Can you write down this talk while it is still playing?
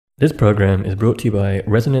This program is brought to you by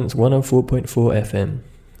Resonance 104.4 FM.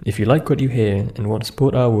 If you like what you hear and want to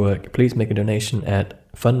support our work, please make a donation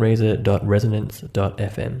at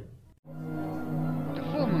fundraiser.resonance.fm. The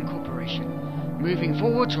Foreman Corporation, moving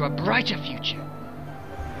forward to a brighter future.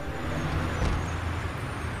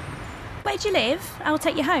 Where do you live? I'll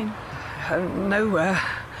take you home. Nowhere.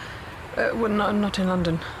 Well, not in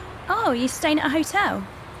London. Oh, you're staying at a hotel?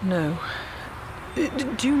 No.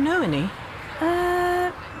 Do you know any?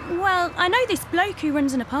 Well, I know this bloke who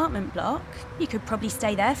runs an apartment block. You could probably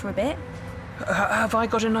stay there for a bit. Have I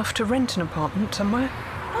got enough to rent an apartment somewhere?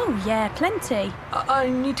 Oh, yeah, plenty. I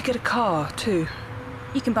need to get a car, too.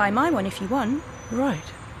 You can buy my one if you want. Right.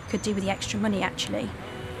 Could do with the extra money, actually.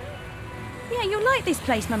 Yeah, you'll like this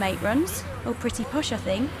place my mate runs. All pretty posh, I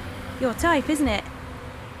think. Your type, isn't it?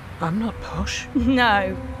 I'm not posh.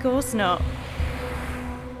 No, of course not.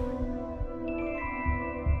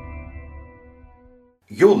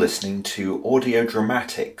 You're listening to Audio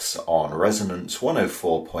Dramatics on Resonance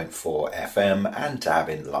 104.4 FM and DAB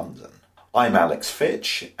in London. I'm Alex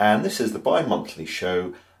Fitch, and this is the bi-monthly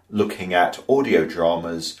show looking at audio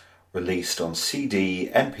dramas released on CD,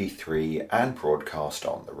 MP3 and broadcast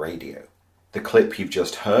on the radio. The clip you've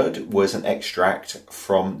just heard was an extract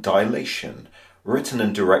from Dilation, written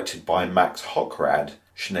and directed by Max Hockrad.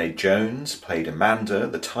 Sinead Jones played Amanda,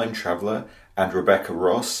 the time traveller, and Rebecca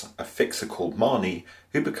Ross, a fixer called Marnie,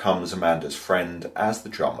 who becomes Amanda's friend as the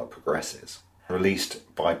drama progresses. Released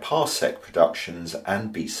by Parsec Productions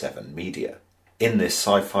and B7 Media. In this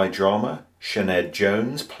sci-fi drama, Sinead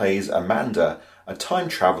Jones plays Amanda, a time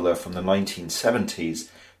traveller from the 1970s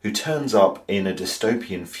who turns up in a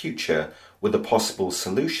dystopian future with a possible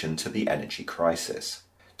solution to the energy crisis.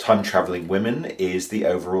 Time-travelling women is the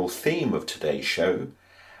overall theme of today's show,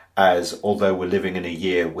 as although we're living in a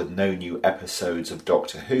year with no new episodes of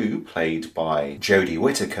Doctor Who played by Jodie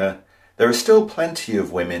Whittaker, there are still plenty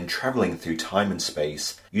of women travelling through time and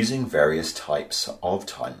space using various types of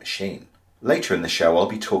time machine. Later in the show I'll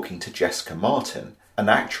be talking to Jessica Martin, an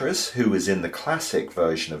actress who was in the classic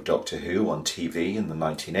version of Doctor Who on TV in the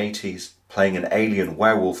 1980s, playing an alien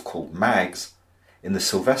werewolf called Mags in the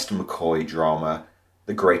Sylvester McCoy drama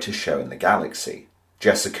The Greatest Show in the Galaxy.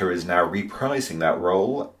 Jessica is now reprising that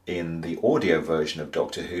role in the audio version of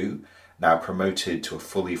Doctor Who, now promoted to a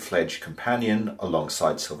fully fledged companion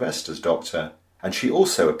alongside Sylvester's Doctor, and she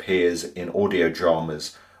also appears in audio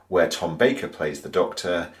dramas where Tom Baker plays the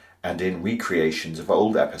Doctor and in recreations of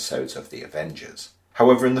old episodes of The Avengers.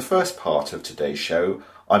 However, in the first part of today's show,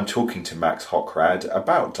 I'm talking to Max Hockrad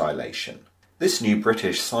about Dilation. This new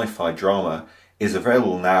British sci-fi drama is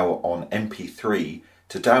available now on MP3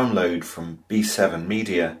 to download from B7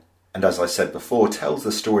 Media, and as I said before, tells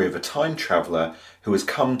the story of a time traveller who has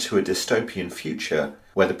come to a dystopian future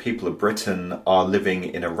where the people of Britain are living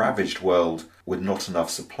in a ravaged world with not enough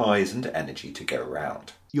supplies and energy to go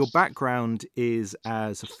around. Your background is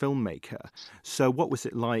as a filmmaker, so what was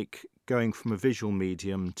it like going from a visual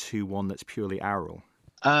medium to one that's purely aural?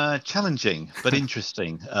 Challenging, but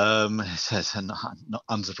interesting. It's a not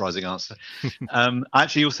unsurprising answer. I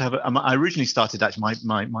actually also have. I originally started actually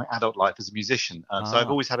my adult life as a musician, so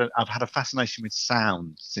I've always had a fascination with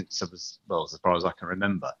sound since I was, well, as far as I can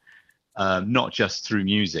remember. Not just through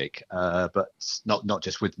music, but not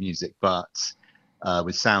just with music, but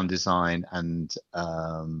with sound design and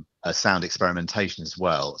sound experimentation as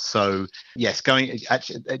well. So yes,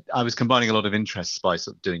 I was combining a lot of interests by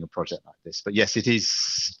sort of doing a project like this. But yes, it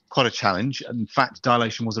is quite a challenge. In fact,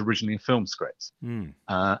 Dilation was originally a film script, and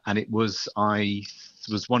I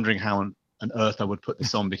was wondering how on earth I would put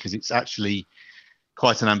this on, because it's actually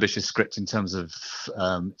quite an ambitious script in terms of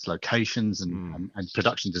its locations and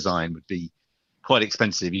production design would be quite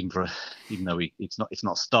expensive, even though it's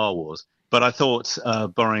not Star Wars. But I thought,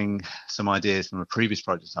 borrowing some ideas from a previous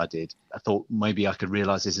project I did, I thought maybe I could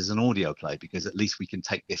realise this as an audio play, because at least we can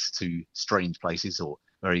take this to strange places or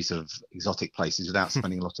very sort of exotic places without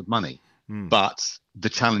spending a lot of money. But the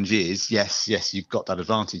challenge is, yes, you've got that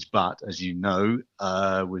advantage. But as you know,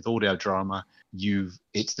 with audio drama, the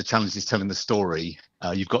challenge is telling the story.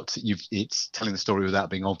 It's telling the story without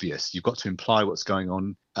being obvious. You've got to imply what's going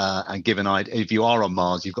on and give an idea. If you are on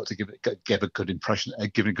Mars, you've got to give a good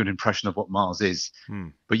impression of what Mars is.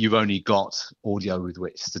 But you've only got audio with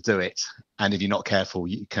which to do it. And if you're not careful,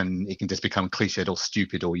 it can just become cliched or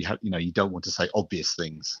stupid, or you don't want to say obvious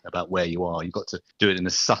things about where you are. You've got to do it in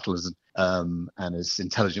as subtle and as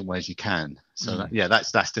intelligent way as you can. So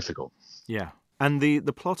that's difficult. Yeah. And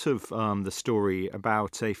the plot of the story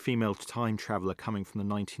about a female time traveller coming from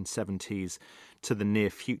the 1970s to the near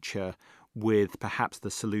future with perhaps the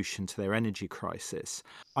solution to their energy crisis.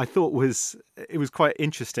 I thought it was quite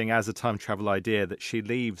interesting as a time travel idea that she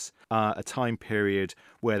leaves a time period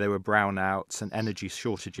where there were brownouts and energy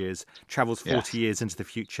shortages, travels 40 years into the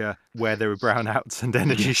future where there were brownouts and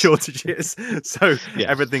energy shortages. So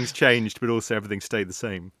everything's changed, but also everything stayed the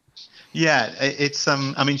same. Yeah, it's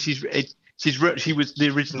I mean, she was,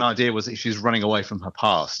 the original idea was that she was running away from her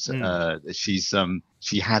past. She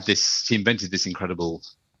invented this incredible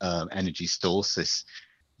energy source,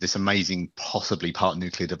 this amazing, possibly part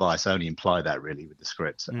nuclear device. I only imply that really with the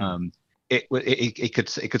script. It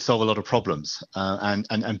could solve a lot of problems,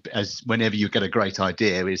 and as whenever you get a great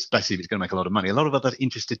idea, especially if it's going to make a lot of money, a lot of other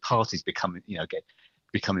interested parties become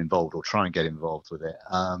involved or try and get involved with it.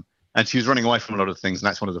 And she was running away from a lot of things, and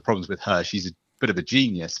that's one of the problems with her. She's a bit of a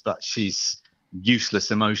genius, but she's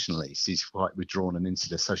useless emotionally. She's quite withdrawn and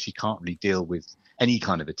insular, so she can't really deal with any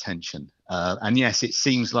kind of attention. And yes, it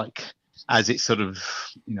seems like, as it's sort of,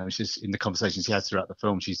 it's just in the conversations she has throughout the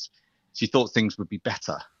film, she thought things would be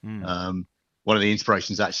better. One of the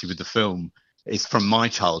inspirations actually with the film is from my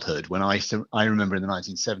childhood, when I remember in the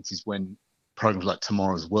 1970s when programs like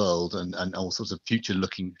Tomorrow's World and all sorts of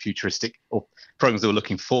futuristic or programs that were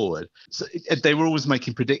looking forward. So they were always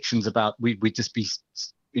making predictions about we'd just be,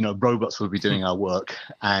 robots would be doing our work,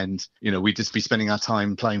 and we'd just be spending our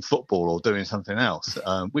time playing football or doing something else.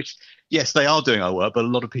 Which, yes, they are doing our work, but a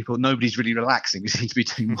lot of people, nobody's really relaxing. We seem to be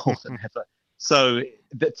doing more than ever. So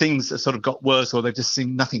that things have sort of got worse, or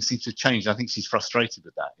nothing seems to have changed. I think she's frustrated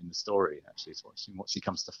with that in the story. Actually, it's what she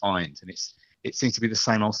comes to find, and it seems to be the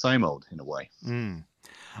same old in a way.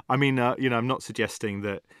 I mean, I'm not suggesting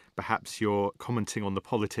that perhaps you're commenting on the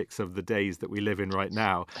politics of the days that we live in right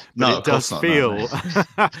now. But it does feel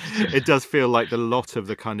it does feel like a lot of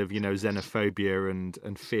the kind of, xenophobia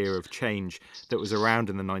and fear of change that was around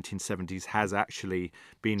in the 1970s has actually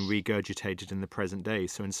been regurgitated in the present day.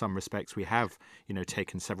 So in some respects, we have,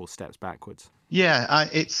 taken several steps backwards. Yeah, I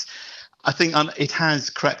think it has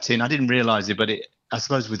crept in. I didn't realize it, but I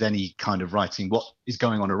suppose with any kind of writing, what is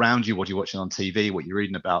going on around you, what you're watching on TV, what you're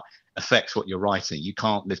reading about, affects what you're writing. You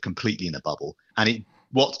can't live completely in a bubble. And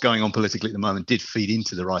what's going on politically at the moment did feed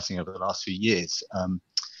into the writing over the last few years when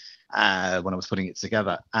I was putting it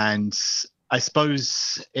together. And I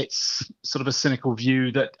suppose it's sort of a cynical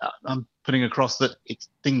view that I'm putting across, that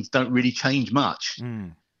things don't really change much.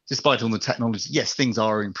 Despite all the technology. Yes, things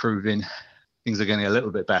are improving. Things are getting a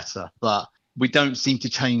little bit better, but we don't seem to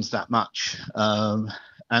change that much.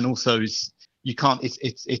 And also, you can't.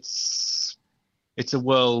 It's a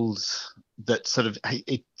world that sort of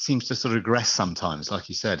it seems to sort of regress sometimes, like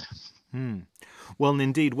you said. Well, and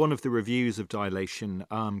indeed, one of the reviews of Dilation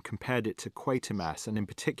compared it to Quatermass, and in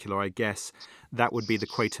particular, I guess that would be the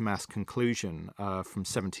Quatermass conclusion from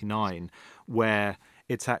 '79, where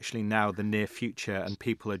it's actually now the near future and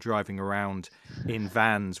people are driving around in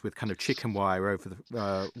vans with kind of chicken wire over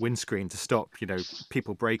the windscreen to stop,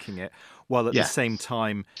 people breaking it, while at the same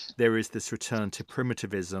time there is this return to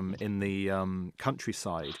primitivism in the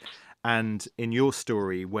countryside. And in your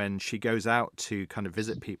story, when she goes out to kind of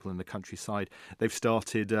visit people in the countryside, they've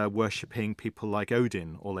started worshipping people like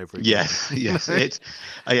Odin all over again. Yes.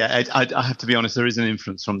 I have to be honest. There is an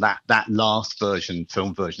influence from that last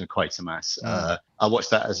film version of Quatermass. I watched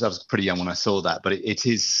that as I was pretty young when I saw that, but it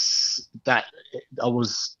is that I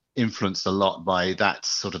was influenced a lot by that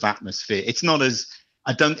sort of atmosphere. It's not as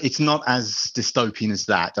dystopian as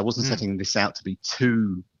that. I wasn't setting this out to be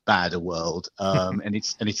too bad a world, and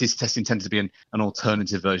it is intended to be an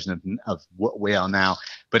alternative version of what we are now,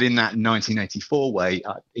 but in that 1984 way.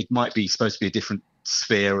 It might be supposed to be a different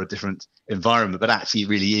sphere or a different environment, but actually it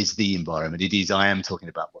really is the environment. I am talking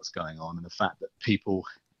about what's going on, and the fact that people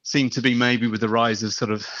seem to be, maybe with the rise of sort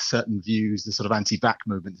of certain views, the sort of anti-vax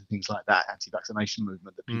movement and things like that, anti-vaccination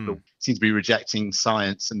movement, that people seem to be rejecting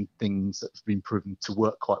science and things that have been proven to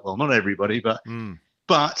work quite well. Not everybody, but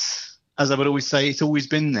as I would always say, it's always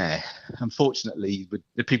been there. Unfortunately,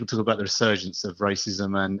 the people talk about the resurgence of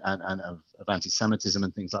racism and of anti-Semitism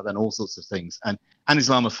and things like that, and all sorts of things, and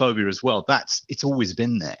Islamophobia as well. It's always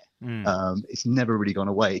been there. It's never really gone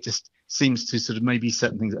away. It just seems to sort of, maybe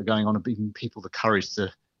certain things that are going on are giving people the courage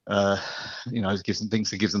to, gives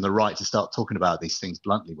them the right to start talking about these things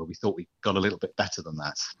bluntly, where we thought we got a little bit better than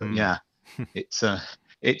that. But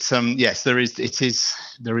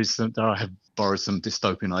I have borrowed some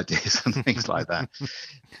dystopian ideas and things like that.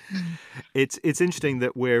 It's interesting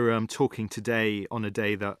that we're talking today on a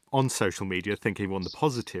day that on social media, thinking on the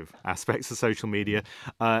positive aspects of social media,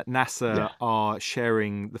 NASA are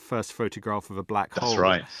sharing the first photograph of a black hole. That's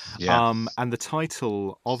right. Yeah. And the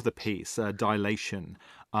title of the piece, Dilation,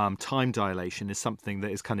 time dilation is something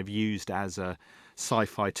that is kind of used as a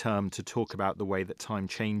sci-fi term to talk about the way that time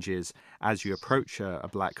changes as you approach a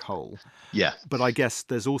black hole. Yeah. But I guess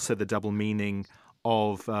there's also the double meaning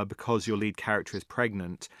of because your lead character is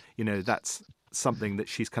pregnant, that's something that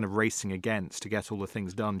she's kind of racing against to get all the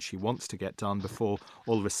things done she wants to get done before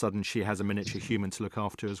all of a sudden she has a miniature human to look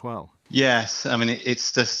after as well. Yes, I mean,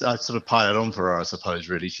 it's just, I sort of pile it on for her, I suppose,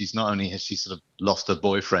 really. She's not only has she sort of lost her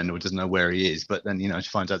boyfriend or doesn't know where he is, but then, she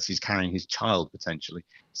finds out she's carrying his child potentially.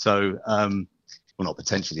 So, well, not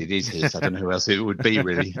potentially, it is his. I don't know who else it would be,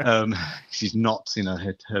 really. She's not, she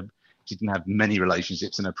didn't have many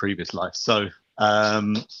relationships in her previous life. So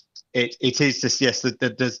it is just, yes,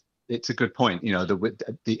 it's a good point,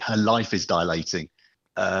 her life is dilating.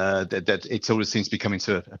 That it always seems to be coming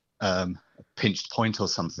to a pinched point or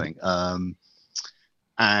something.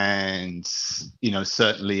 And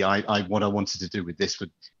certainly what I wanted to do with this,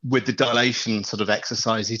 with the dilation sort of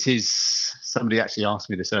exercise, it is, somebody actually asked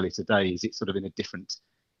me this earlier today, is it sort of in a different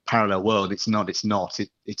parallel world? It's not. It's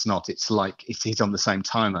like it's on the same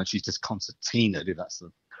timeline. She's just concertinaed, if that's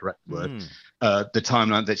the correct word, the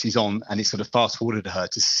timeline that she's on, and it's sort of fast forwarded her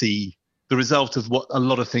to see the result of what a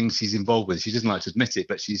lot of things she's involved with. She doesn't like to admit it,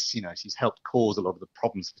 but she's helped cause a lot of the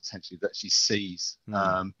problems potentially that she sees.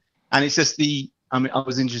 And it's just I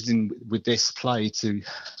was interested with this play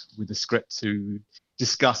with the script to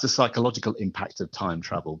discuss the psychological impact of time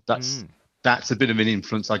travel. That's a bit of an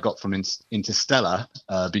influence I got from Interstellar,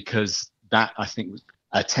 because that, I think, was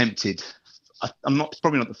attempted.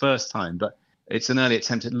 Probably not the first time, but it's an early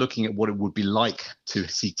attempt at looking at what it would be like to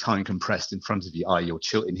see time compressed in front of you. Your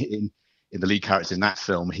children in the lead character in that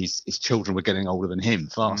film, his children were getting older than him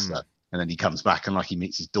faster, and then he comes back and he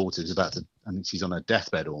meets his daughter who's about to. I think she's on her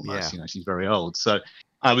deathbed almost. Yeah. She's very old. So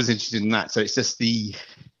I was interested in that. So it's just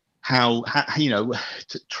how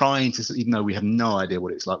trying to, even though we have no idea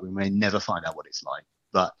what it's like, we may never find out what it's like,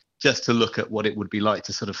 but just to look at what it would be like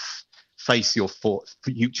to sort of face your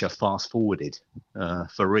future fast forwarded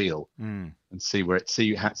for real, and see what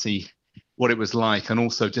it was like. And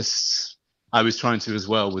also just I was trying to as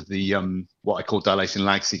well with the what I call dilation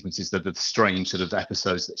lag sequences, the strange sort of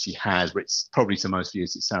episodes that she has, where it's probably to most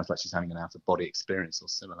viewers it sounds like she's having an out of body experience or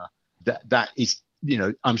similar. That is,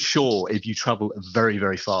 I'm sure if you travel at very,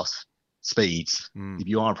 very fast speeds, if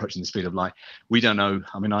you are approaching the speed of light, we don't know.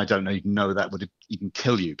 I mean, I don't even know that would even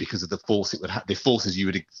kill you because of the force it would have, the forces you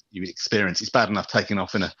would experience. It's bad enough taking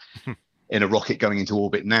off in a rocket going into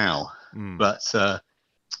orbit now, but I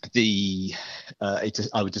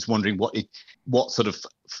was just wondering what sort of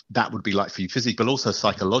that would be like for you physically, but also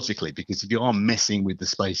psychologically, because if you are messing with the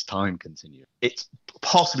space-time continuum, it's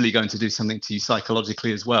possibly going to do something to you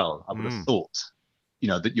psychologically as well. I would have thought,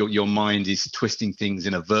 that your mind is twisting things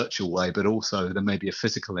in a virtual way, but also there may be a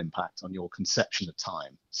physical impact on your conception of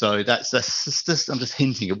time. So that's just, I'm just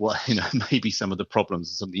hinting at what, maybe some of the problems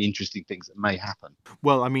and some of the interesting things that may happen.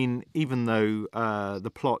 Well, I mean, even though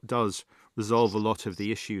the plot does resolve a lot of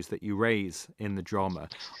the issues that you raise in the drama,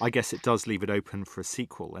 I guess it does leave it open for a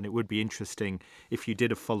sequel. And it would be interesting if you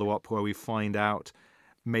did a follow-up where we find out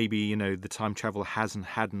maybe, the time travel hasn't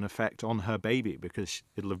had an effect on her baby, because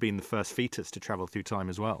it'll have been the first fetus to travel through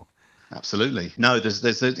time as well. Absolutely. No, it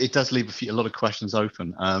does leave a lot of questions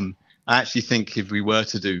open. I actually think if we were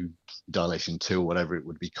to do Dilation 2 or whatever it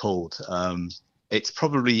would be called, it's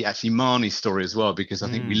probably actually Marnie's story as well, because I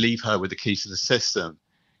think we leave her with the keys to the system.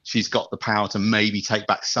 She's got the power to maybe take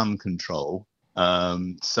back some control.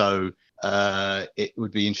 So it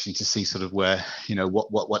would be interesting to see sort of where,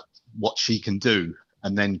 what she can do.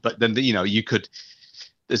 And then, but then,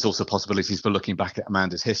 there's also possibilities for looking back at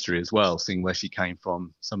Amanda's history as well, seeing where she came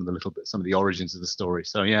from, some of the origins of the story.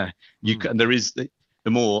 So yeah, and there is, the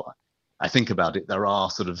more I think about it, there are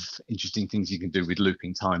sort of interesting things you can do with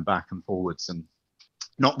looping time back and forwards and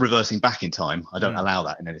not reversing back in time. I don't allow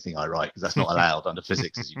that in anything I write, because that's not allowed under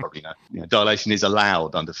physics, as you probably know. Dilation is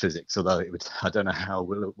allowed under physics, although I don't know how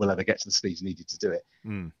we'll ever get to the speeds needed to do it.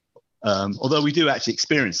 Although we do actually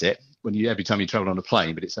experience it every time you travel on a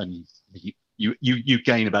plane, but it's only you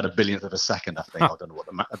gain about a billionth of a second, I think. I don't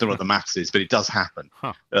know what the maths is, but it does happen.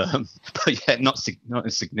 But yeah, not in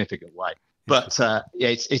a significant way. But I'm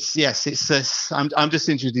just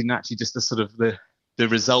interested in actually just the sort of the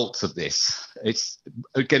results of this. It's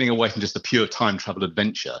getting away from just a pure time travel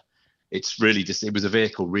adventure. It's really just, it was a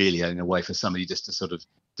vehicle really in a way for somebody just to sort of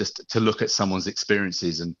just to look at someone's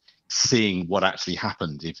experiences and seeing what actually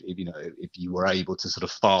happened if you were able to sort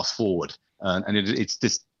of fast forward, it's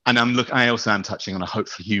just, and I also am touching on a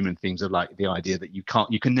hopeful human themes of like the idea that you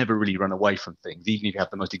can never really run away from things, even if you have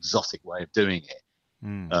the most exotic way of doing it.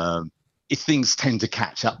 If things tend to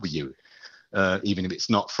catch up with you, even if it's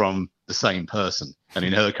not from the same person. And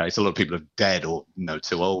in her case, a lot of people are dead or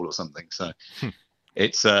too old or something. So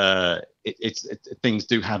it's things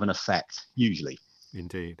do have an effect usually.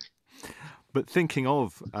 Indeed. But thinking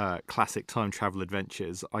of classic time travel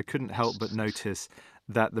adventures, I couldn't help but notice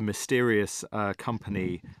that the mysterious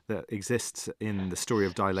company that exists in the story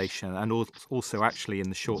of Dilation, and also actually in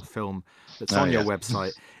the short film that's on your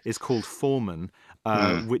website, is called Foreman,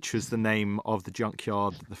 which was the name of the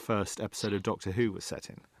junkyard the first episode of Doctor Who was set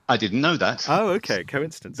in. I didn't know that. Oh, okay,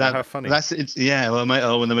 coincidence. How funny. Well,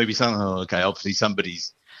 there may be something. Oh, okay, obviously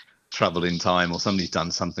somebody's travelled in time or somebody's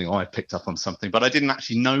done something, or I picked up on something, but I didn't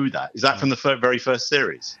actually know that. Is that from the very first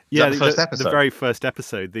series? The first episode? The very first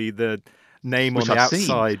episode. The name which on the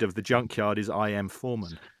outside of the junkyard is I Am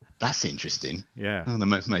Foreman. That's interesting. Yeah. Oh, there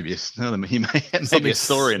may be a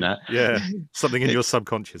story in that. Yeah. Something in your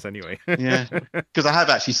subconscious anyway. Yeah. Because I have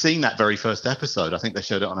actually seen that very first episode. I think they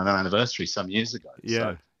showed it on an anniversary some years ago.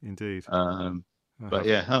 Yeah, indeed. But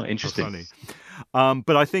interesting. Funny.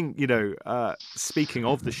 But I think, speaking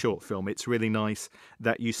of the short film, it's really nice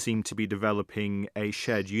that you seem to be developing a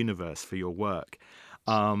shared universe for your work.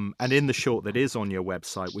 And in the short that is on your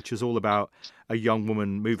website, which is all about a young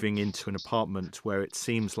woman moving into an apartment where it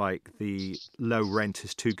seems like the low rent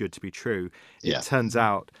is too good to be true, it turns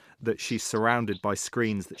out that she's surrounded by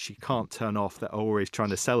screens that she can't turn off that are always trying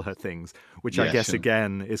to sell her things, which I guess,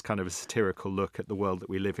 again, is kind of a satirical look at the world that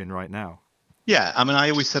we live in right now. Yeah, I mean,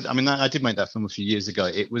 I always said, I did make that film a few years ago.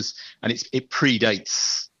 It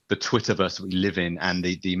predates the Twitterverse that we live in and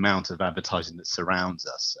the amount of advertising that surrounds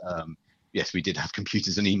us. Yes, we did have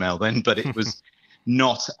computers and email then, but it was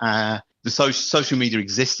not the social media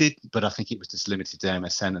existed, but I think it was just limited to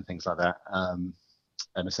MSN and things like that.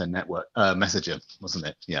 MSN network Messenger, wasn't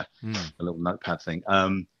it? Yeah, a little notepad thing,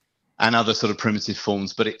 and other sort of primitive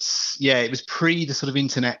forms. But it was pre the sort of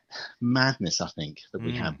internet madness, I think, that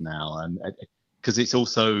we have now, and because it's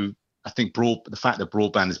also, I think the fact that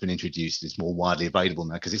broadband has been introduced is more widely available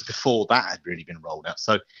now, because it's before that had really been rolled out.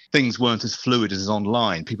 So things weren't as fluid as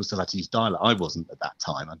online. People still had to use dial-up. I wasn't at that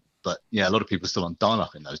time, but a lot of people were still on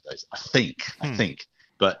dial-up in those days. I think,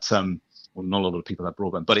 but not a lot of people had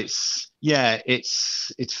broadband. But it's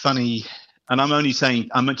funny, and I'm only saying,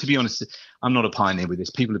 to be honest, I'm not a pioneer with this.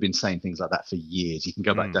 People have been saying things like that for years. You can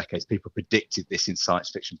go back decades. People predicted this in science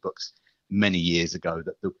fiction books many years ago,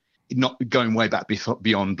 that not going way back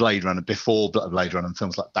beyond Blade Runner, before Blade Runner and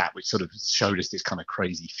films like that, which sort of showed us this kind of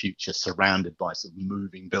crazy future surrounded by sort of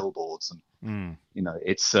moving billboards and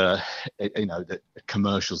it's the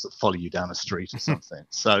commercials that follow you down the street or something.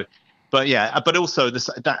 So, but also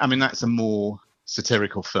that's a more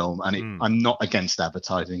satirical film, and I'm not against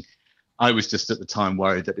advertising. I was just at the time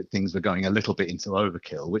worried that things were going a little bit into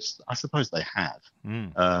overkill, which I suppose they have.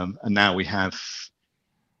 And now we have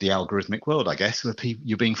the algorithmic world, I guess, where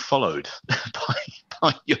you're being followed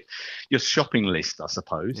by your shopping list, I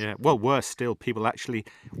suppose. Yeah. Well, worse still, people actually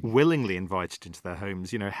willingly invited into their homes.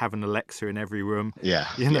 Have an Alexa in every room. Yeah.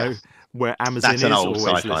 Where Amazon is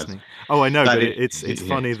always listening. Oh, I know, but it's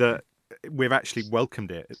funny that we've actually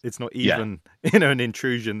welcomed it. It's not even an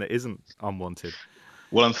intrusion that isn't unwanted.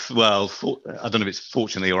 Well, I don't know if it's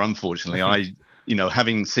fortunately or unfortunately,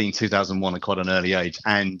 having seen 2001 at quite an early age,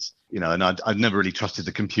 and I'd never really trusted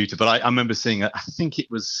the computer, but I remember seeing I think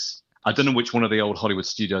it was, I don't know which one of the old Hollywood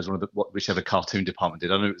studios, whichever cartoon department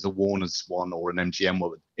did. I don't know if it was a Warner's one or an MGM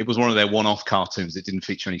one. It was one of their one-off cartoons. It didn't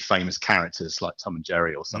feature any famous characters like Tom and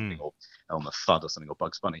Jerry or something, or Elmer Fudd or something, or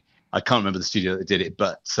Bugs Bunny. I can't remember the studio that did it,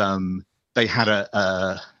 but they had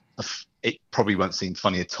it probably won't seem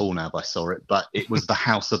funny at all now if I saw it, but it was the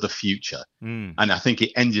House of the Future. And I think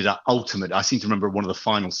it ended up ultimately, I seem to remember one of the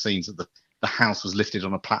final scenes of the house was lifted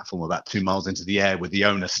on a platform about 2 miles into the air with the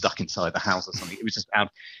owner stuck inside the house or something. It was just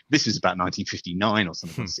this was about 1959 or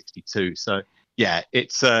something, or 62. So yeah,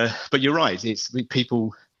 it's, but you're right. It's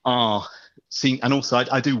people are seeing, and also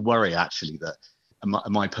I do worry actually that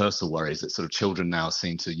my personal worry is that sort of children now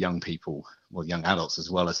seem to young people, well, young adults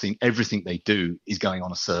as well, are seeing everything they do is going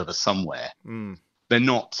on a server somewhere. They're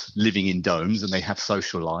not living in domes and they have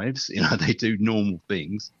social lives. They do normal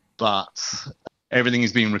things, but everything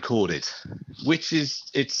is being recorded, which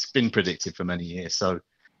it's been predicted for many years. So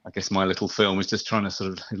I guess my little film is just trying to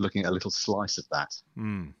sort of looking at a little slice of that.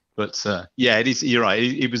 But it is. You're right.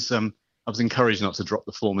 It was. I was encouraged not to drop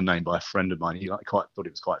the Foreman name by a friend of mine. He thought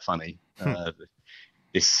it was quite funny.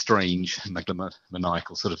 This strange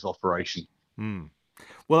maniacal sort of operation.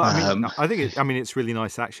 Well, I think it's really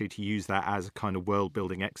nice actually to use that as a kind of world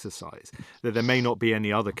building exercise. That there may not be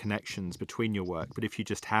any other connections between your work, but if you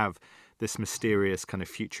just have this mysterious kind of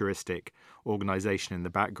futuristic organization in the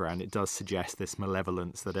background, it does suggest this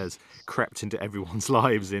malevolence that has crept into everyone's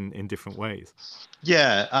lives in different ways.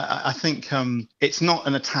 Yeah, I think it's not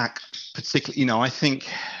an attack particularly. I think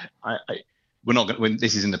we're not going.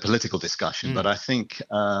 This isn't a political discussion, but I think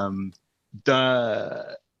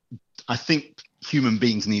I think human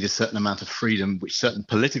beings need a certain amount of freedom, which certain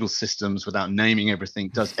political systems, without naming everything,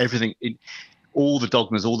 does everything. All the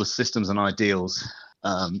dogmas, all the systems and ideals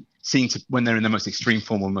seem to, when they're in the most extreme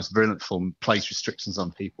form or most virulent form, place restrictions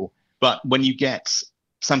on people. But when you get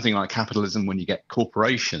something like capitalism, when you get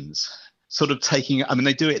corporations sort of taking,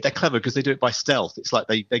 they do it, they're clever because they do it by stealth. It's like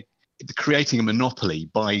they're creating a monopoly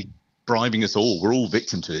by bribing us all. We're all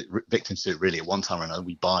victims to it really at one time or another.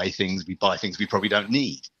 We buy things we probably don't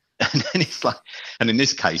need. And then it's like, and in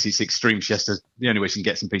this case, it's extreme. She has to, the only way she can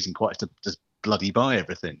get some peace and quiet is to just bloody buy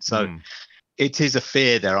everything. So it is a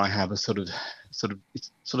fear there. I have a sort of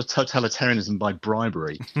totalitarianism by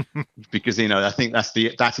bribery, because I think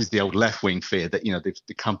that is the old left wing fear that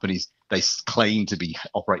the companies, they claim to be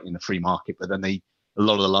operating in a free market, but then a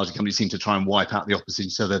lot of the larger companies seem to try and wipe out the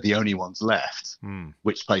opposition, so they're the only ones left.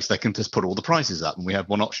 Which place they can just put all the prices up, and we have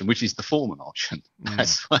one option, which is the Foreman option.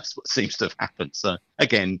 That's what seems to have happened. So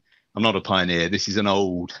again, I'm not a pioneer. This is an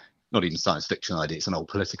old, not even science fiction idea. It's an old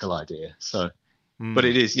political idea. So, but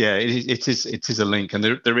it is, it is a link, and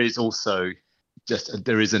there is also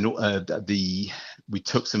we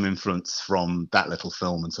took some influence from that little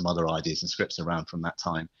film and some other ideas and scripts around from that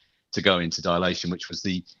time to go into Dilation, which was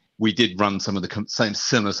we did run some of the same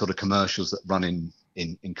similar sort of commercials that run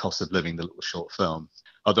in Cost of Living, the little short film.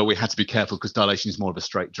 Although we had to be careful because Dilation is more of a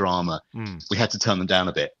straight drama. We had to turn them down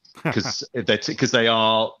a bit because they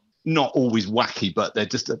are not always wacky, but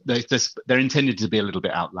they're intended to be a little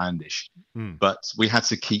bit outlandish. But we had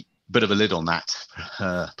to keep a bit of a lid on that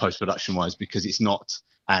post-production wise, because it's not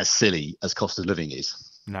as silly as Cost of Living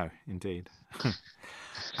is. No, indeed.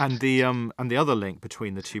 And the other link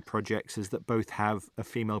between the two projects is that both have a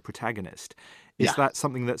female protagonist. Is that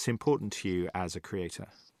something that's important to you as a creator?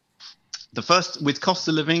 The first, with Cost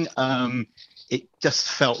of Living, it just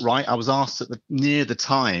felt right. I was asked near the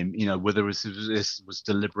time, whether this was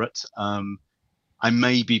deliberate. I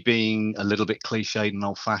may be being a little bit cliched and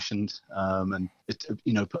old-fashioned, and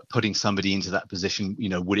putting somebody into that position.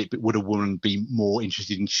 Would a woman be more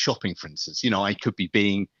interested in shopping, for instance? I could be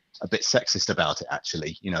being a bit sexist about it,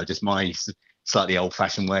 actually. Just my slightly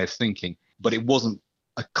old-fashioned way of thinking. But it wasn't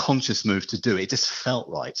a conscious move to do it. It just felt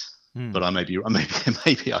right. But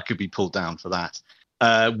maybe I could be pulled down for that.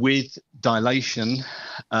 With Dilation,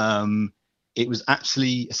 it was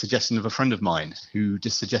actually a suggestion of a friend of mine who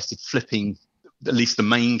just suggested flipping at least the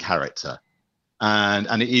main character, and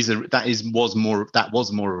that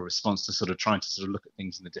was more a response to sort of trying to sort of look at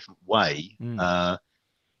things in a different way. And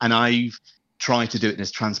I've tried to do it in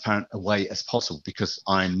as transparent a way as possible, because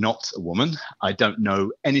I'm not a woman. I don't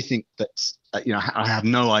know anything that's I have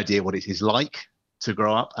no idea what it is like to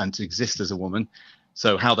grow up and to exist as a woman.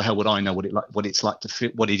 So how the hell would I know what it's like to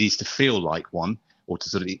feel, what it is to feel like one, or to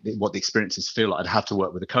sort of what the experiences feel like? I'd have to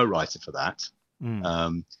work with a co-writer for that.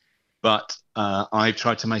 But I've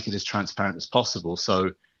tried to make it as transparent as possible.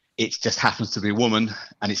 So it just happens to be a woman,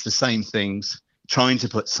 and it's the same things, trying to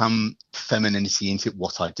put some femininity into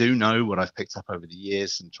what I do know, what I've picked up over the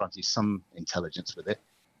years, and trying to use some intelligence with it.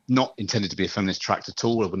 Not intended to be a feminist tract at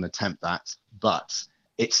all. I wouldn't attempt that. But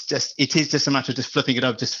it is just a matter of just flipping it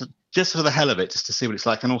over just for the hell of it, just to see what it's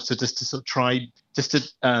like. And also just to sort of try,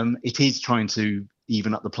 it is trying to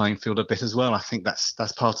even up the playing field a bit as well. I think that's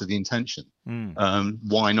part of the intention.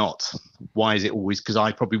 Why not? Why is it always? Because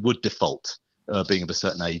I probably would default, being of a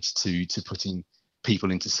certain age, to putting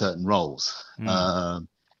people into certain roles. But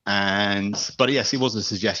yes, it was a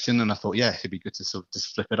suggestion, and I thought, it'd be good to sort of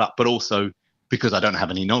just flip it up. But also, because I don't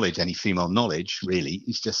have any female knowledge really,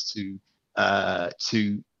 it's just to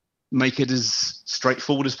make it as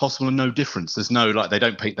straightforward as possible and no difference. There's no, they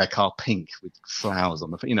don't paint their car pink with flowers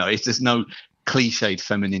on the, it's just no cliched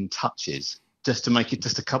feminine touches, just to make it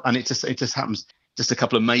just a couple. And it just happens, just a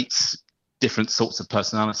couple of mates, different sorts of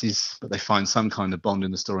personalities, but they find some kind of bond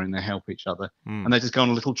in the story and they help each other, and they just go on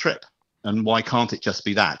a little trip. And why can't it just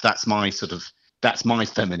be that? That's my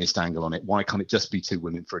feminist angle on it. Why can't it just be two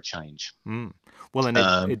women for a change? Well, and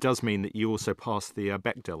it does mean that you also pass the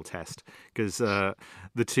Bechdel test, because the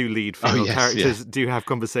two lead female characters do have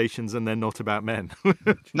conversations, and they're not about men.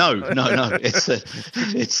 No.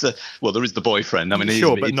 It's well, there is the boyfriend. I mean,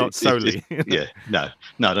 sure, but not solely. No,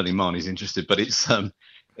 I don't think Marnie's interested. But it's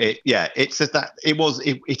It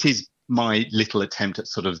is my little attempt at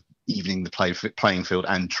sort of evening the playing field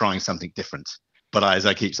and trying something different. But as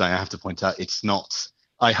I keep saying, I have to point out, it's not.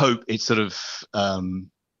 I hope it sort of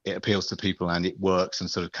it appeals to people and it works and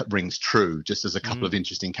sort of rings true, just as a couple of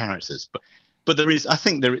interesting characters. But there is, I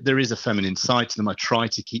think there is a feminine side to them. I try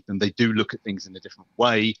to keep them. They do look at things in a different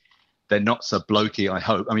way. They're not so blokey, I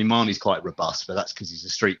hope. I mean, Marnie's quite robust, but that's because he's a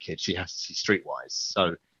street kid. She has to see streetwise.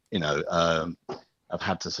 So, you know, I've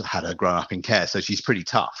had to sort of had her grow up in care, so she's pretty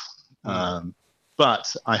tough.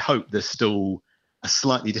 But I hope there's still a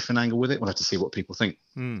slightly different angle with it. We'll have to see what people think.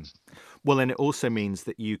 Well, and it also means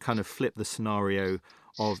that you kind of flip the scenario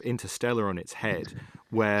of Interstellar on its head,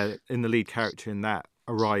 where in the lead character in that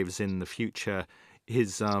arrives in the future,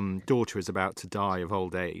 his daughter is about to die of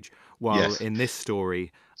old age, while in this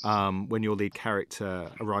story, when your lead character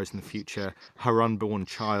arrives in the future, her unborn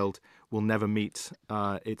child will never meet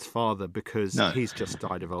its father because he's just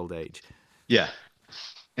died of old age. Yeah.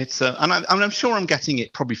 It's and I'm sure I'm getting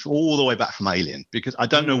it probably all the way back from Alien, because I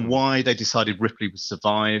don't know why they decided Ripley would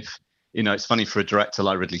survive. You know, it's funny for a director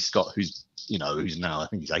like Ridley Scott, who's now, I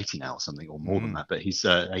think he's 80 now or something, or more than that, but he's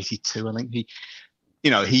 82, I think.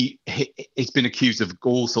 He's been accused of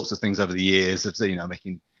all sorts of things over the years, of, you know,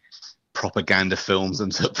 making propaganda films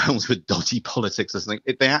and films with dodgy politics or something.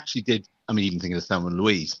 They actually did. I mean, even thinking of Thelma and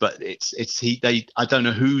Louise, but I don't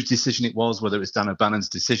know whose decision it was, whether it was Dan O'Bannon's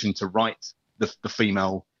decision to write the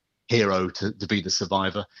female hero to be the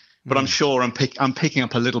survivor. But I'm sure I'm picking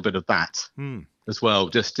up a little bit of that as well,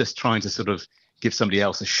 just trying to sort of give somebody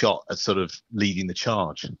else a shot at sort of leading the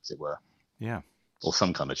charge, as it were. Yeah. Or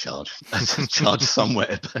some kind of charge. Charge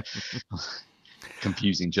somewhere.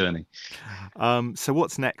 Confusing journey. So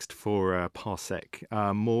what's next for Parsec?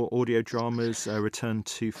 More audio dramas, return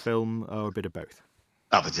to film, or a bit of both?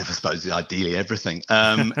 I suppose ideally everything.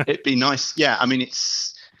 It'd be nice. Yeah, I mean,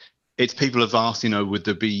 it's people have asked, you know, would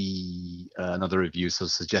there be another review sort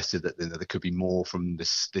of suggested that there could be more from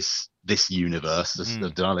this universe,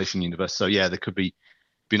 the Dilation universe. So yeah, there could be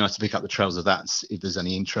nice to pick up the trails of that if there's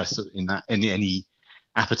any interest in that, any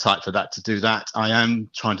appetite for that, to do that. I am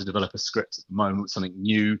trying to develop a script at the moment, something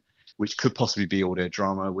new, which could possibly be audio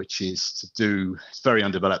drama, which is to do, it's very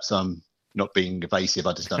undeveloped, so I'm not being evasive,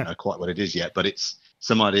 I just don't know quite what it is yet, but it's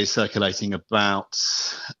some ideas circulating about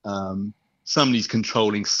somebody's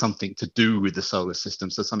controlling something to do with the solar system,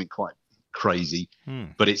 so something quite crazy,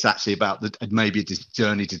 but it's actually about maybe a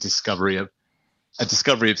journey to discovery of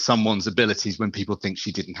someone's abilities when people think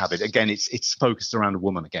she didn't have it. Again, it's focused around a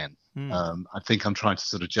woman again. I think I'm trying to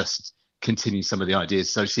sort of just continue some of the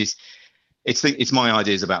ideas. So it's my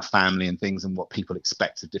ideas about family and things and what people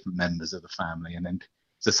expect of different members of the family. And then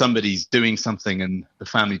so somebody's doing something and the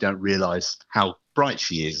family don't realize how bright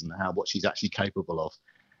she is and what she's actually capable of.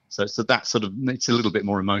 So that's sort of, it's a little bit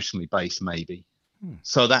more emotionally based maybe.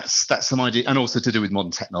 So that's some idea, and also to do with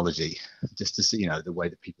modern technology, just to see, you know, the way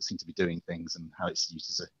that people seem to be doing things and how it's used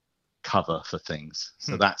as a cover for things.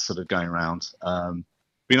 So that's sort of going around.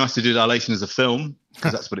 Be nice to do Dilation as a film,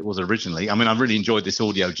 because that's what it was originally. I mean, I've really enjoyed this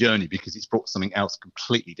audio journey because it's brought something else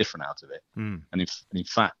completely different out of it. And in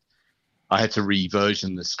fact, I had to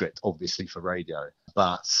reversion the script, obviously, for radio,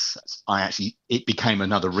 but it became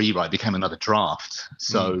another rewrite, became another draft.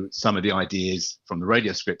 So some of the ideas from the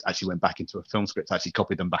radio script actually went back into a film script. I actually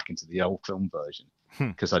copied them back into the old film version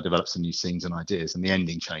because I developed some new scenes and ideas, and the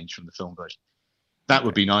ending changed from the film version. That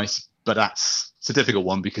would be nice, but it's a difficult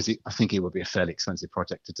one because I think it would be a fairly expensive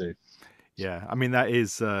project to do. Yeah, I mean, that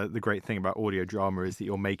is the great thing about audio drama, is that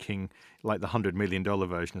you're making like the $100 million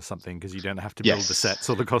version of something because you don't have to build the sets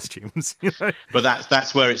or the costumes. You know? But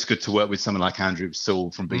that's where it's good to work with someone like Andrew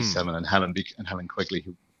Sewell from B7 and Helen Quigley,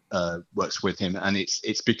 who works with him. And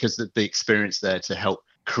it's because of the experience there to help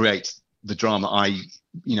create the drama.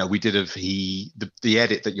 We did the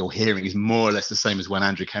edit that you're hearing is more or less the same as when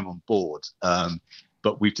Andrew came on board.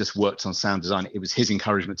 But we've just worked on sound design. It was his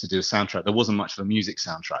encouragement to do a soundtrack. There wasn't much of a music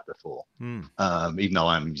soundtrack before, even though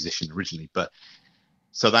I'm a musician originally. But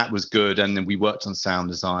so that was good. And then we worked on sound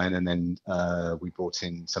design. And then we brought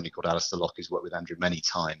in somebody called Alistair Locke, who's worked with Andrew many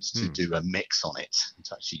times, to do a mix on it,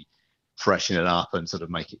 to actually freshen it up and sort of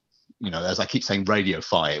make it, you know, as I keep saying,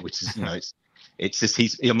 radiofy it, which is, you know, it's just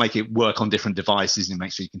he'll make it work on different devices and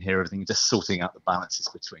make sure you can hear everything, just sorting out the balances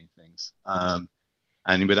between things.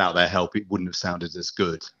 And without their help, it wouldn't have sounded as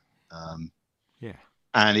good. And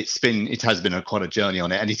it has been quite a journey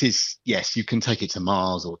on it. And it is, yes, you can take it to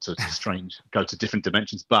Mars or to go to different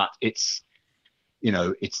dimensions, but it's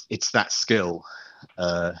that skill.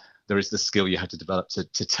 There is the skill you have to develop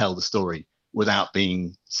to tell the story without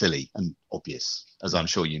being silly and obvious, as I'm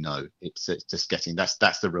sure you know. It's just getting,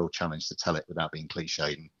 that's the real challenge, to tell it without being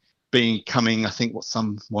cliched. And becoming, I think, what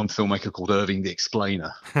one filmmaker called Irving the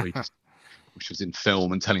Explainer, which was in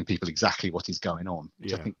film and telling people exactly what is going on,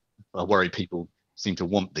 which I think I worry people seem to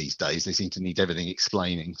want these days. They seem to need everything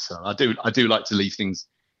explaining. So I do like to leave things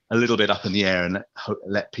a little bit up in the air and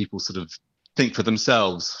let people sort of think for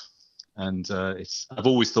themselves. And I've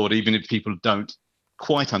always thought, even if people don't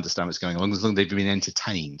quite understand what's going on, as long as they've been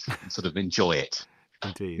entertained and sort of enjoy it.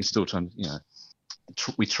 Indeed. We're still trying,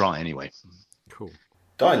 we try anyway. Cool.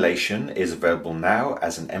 Dilation is available now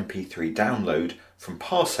as an MP3 download from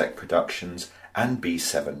Parsec Productions and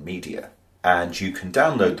B7 Media. And you can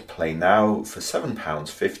download the play now for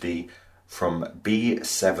 £7.50 from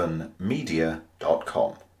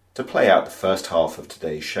b7media.com. To play out the first half of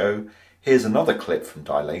today's show, here's another clip from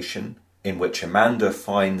Dilation, in which Amanda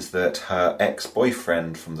finds that her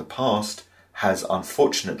ex-boyfriend from the past has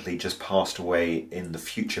unfortunately just passed away in the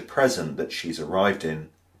future present that she's arrived in,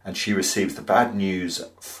 and she receives the bad news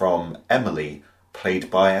from Emily,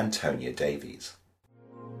 played by Antonia Davies.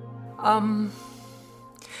 I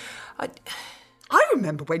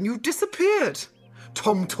remember when you disappeared.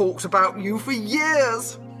 Tom talked about you for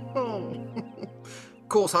years. Oh. Of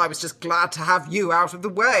course, I was just glad to have you out of the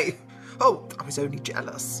way. Oh, I was only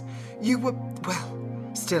jealous. You were,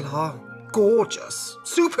 well, still are, gorgeous,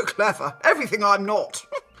 super clever, everything I'm not.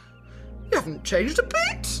 You haven't changed a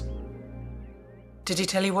bit. Did he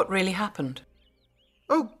tell you what really happened?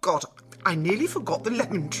 Oh, God, I nearly forgot the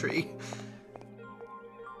lemon tree.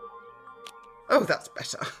 Oh, that's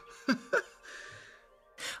better.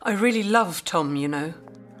 I really love Tom, you know.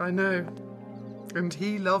 I know. And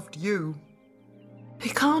he loved you. He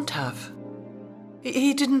can't have.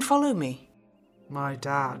 He didn't follow me. My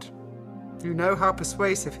dad. You know how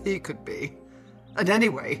persuasive he could be. And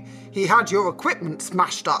anyway, he had your equipment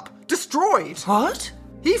smashed up, destroyed. What?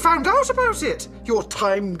 He found out about it, your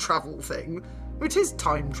time travel thing. It is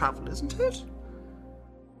time travel, isn't it?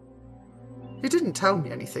 He didn't tell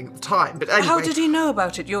me anything at the time, but anyway... How did he know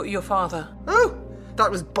about it, your father? Oh,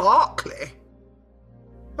 that was Barclay.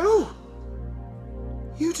 Oh,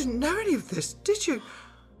 you didn't know any of this, did you?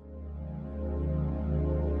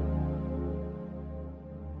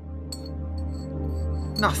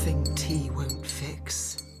 Nothing tea won't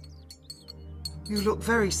fix. You look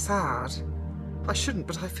very sad. I shouldn't,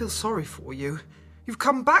 but I feel sorry for you. You've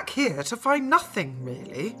come back here to find nothing,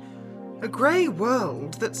 really. A grey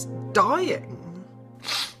world that's dying.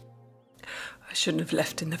 I shouldn't have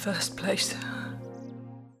left in the first place.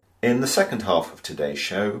 In the second half of today's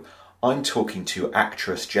show, I'm talking to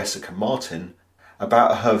actress Jessica Martin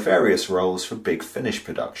about her various roles for Big Finish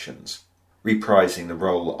Productions, reprising the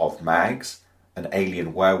role of Mags, an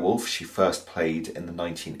alien werewolf she first played in the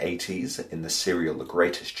 1980s in the serial The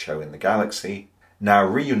Greatest Show in the Galaxy, now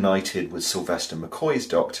reunited with Sylvester McCoy's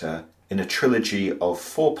Doctor in a trilogy of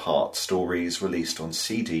 4-part stories released on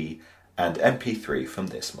CD and MP3 from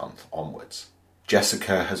this month onwards.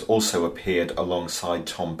 Jessica has also appeared alongside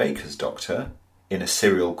Tom Baker's Doctor in a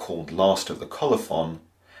serial called Last of the Colophon,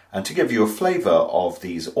 and to give you a flavour of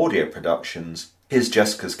these audio productions, here's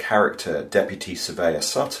Jessica's character, Deputy Surveyor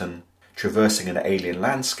Sutton, traversing an alien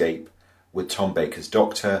landscape with Tom Baker's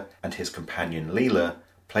Doctor and his companion Leela,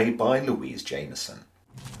 played by Louise Jameson.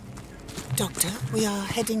 Doctor, we are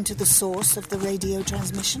heading to the source of the radio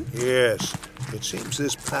transmission? Yes. It seems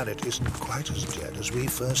this planet isn't quite as dead as we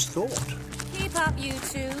first thought. Keep up, you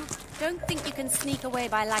two. Don't think you can sneak away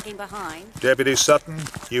by lagging behind. Deputy Sutton,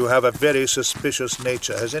 you have a very suspicious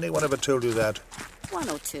nature. Has anyone ever told you that? One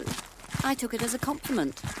or two. I took it as a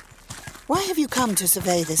compliment. Why have you come to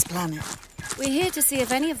survey this planet? We're here to see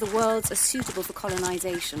if any of the worlds are suitable for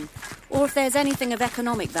colonisation, or if there's anything of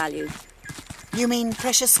economic value. You mean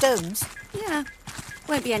precious stones? Yeah.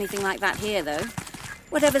 Won't be anything like that here, though.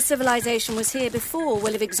 Whatever civilization was here before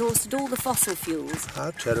will have exhausted all the fossil fuels.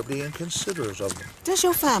 How terribly inconsiderate of them. Does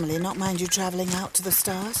your family not mind you travelling out to the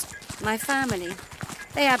stars? My family?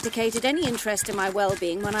 They abdicated any interest in my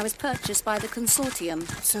well-being when I was purchased by the consortium.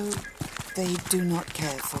 So they do not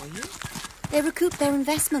care for you? They recouped their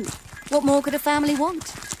investment. What more could a family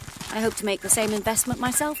want? I hope to make the same investment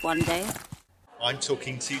myself one day. I'm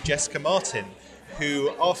talking to Jessica Martin,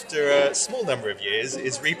 who, after a small number of years,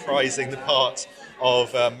 is reprising the part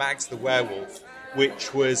of Mags the Werewolf,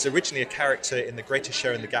 which was originally a character in The Greatest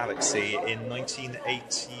Show in the Galaxy in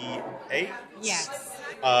 1988. Yes.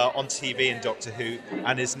 On TV in Doctor Who,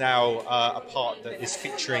 and is now a part that is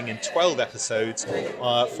featuring in 12 episodes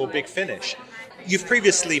for Big Finish. You've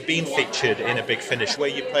previously been featured in A Big Finish, where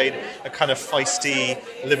you played a kind of feisty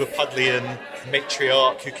Liverpudlian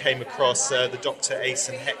matriarch who came across the Dr. Ace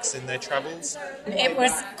and Hex in their travels. It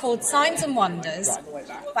was called Signs and Wonders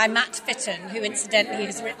by Matt Fitton, who incidentally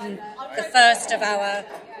has written the first of our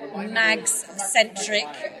Mags-centric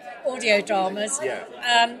audio dramas.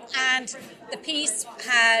 And the piece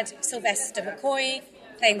had Sylvester McCoy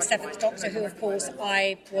playing the Seventh Doctor, who, of course,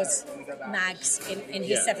 I was Mags in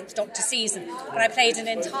his Seventh Doctor season. But I played an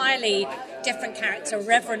entirely different character,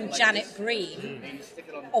 Reverend Janet Green,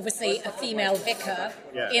 obviously a female vicar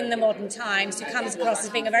in the modern times, who comes across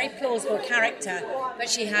as being a very plausible character, but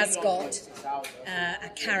she has got a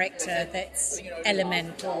character that's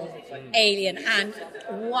elemental, alien, and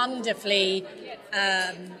wonderfully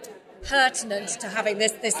pertinent to having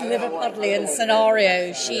this Liverpudlian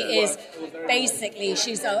scenario. She's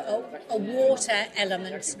a water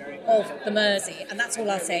element of the Mersey, and that's all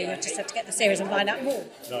I'll say. You just have to get the series and find out more.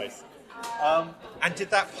 Nice. And did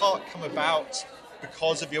that part come about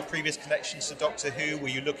because of your previous connections to Doctor Who? Were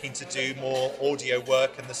you looking to do more audio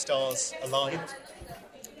work and the stars aligned?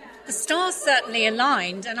 The stars certainly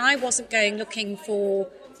aligned, and I wasn't going looking for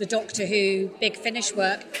the Doctor Who Big Finish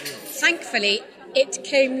work. Thankfully, it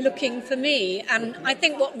came looking for me, and I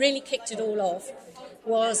think what really kicked it all off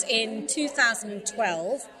was in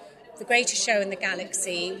 2012, The Greatest Show in the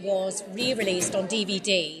Galaxy was re-released on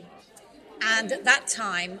DVD, and at that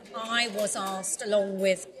time I was asked, along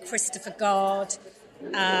with Christopher Gard,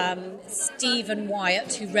 Stephen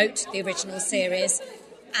Wyatt, who wrote the original series,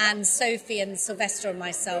 and Sophie and Sylvester and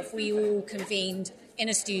myself, we all convened in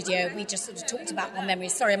a studio. We just sort of talked about our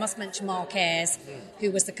memories. Sorry, I must mention Mark Ayres, who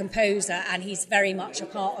was the composer, and he's very much a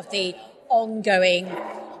part of the ongoing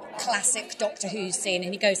classic Doctor Who scene,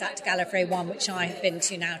 and he goes out to Gallifrey 1, which I have been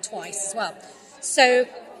to now twice as well. So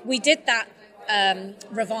we did that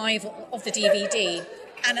revival of the DVD,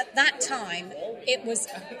 and at that time, it was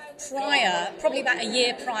probably about a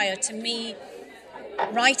year prior to me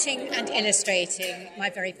writing and illustrating my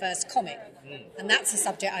very first comic. And that's a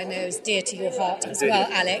subject I know is dear to your heart as well,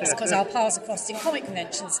 Alex, because our paths are crossed in comic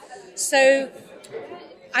conventions. So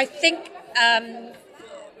I think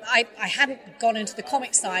I hadn't gone into the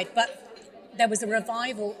comic side, but there was a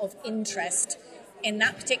revival of interest in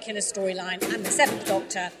that particular storyline and the Seventh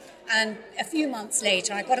Doctor. And a few months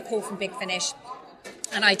later, I got a call from Big Finish,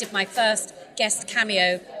 and I did my first guest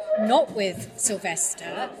cameo, not with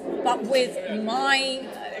Sylvester, but with my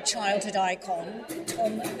childhood icon,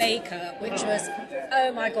 Tom Baker, which was,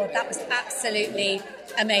 oh my God, that was absolutely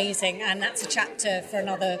amazing. And that's a chapter for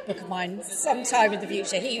another book of mine sometime in the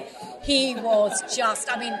future. He was just,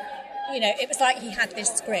 it was like he had this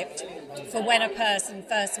script for when a person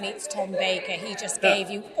first meets Tom Baker. He just gave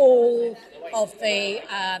you all of the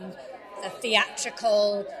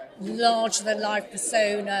theatrical, larger-than-life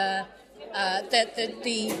persona,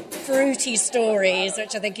 the fruity stories,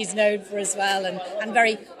 which I think he's known for as well, and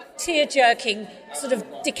very tear-jerking sort of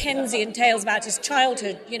Dickensian tales about his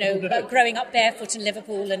childhood, about growing up barefoot in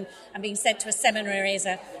Liverpool and being sent to a seminary as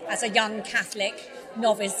a young Catholic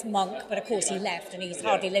novice monk, but of course he left and he's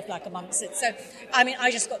hardly lived like a monk since. So,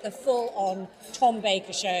 I just got the full-on Tom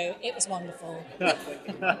Baker show. It was wonderful.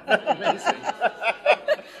 Amazing.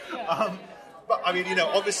 But,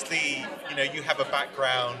 obviously, you have a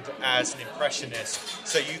background as an impressionist,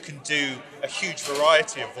 so you can do a huge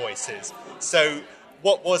variety of voices. So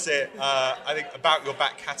what was it, I think, about your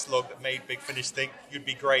back catalogue that made Big Finish think you'd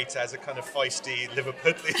be great as a kind of feisty,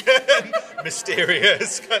 Liverpudlian,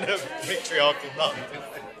 mysterious, kind of matriarchal nun?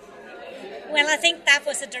 Well, I think that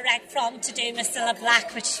was a direct prompt to do Mr.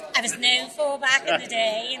 LeBlack, which I was known for back in the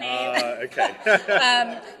day, Okay.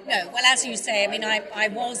 No, well, as you say, I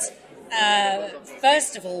was...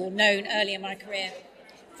 first of all, known early in my career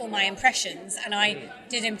for my impressions, and I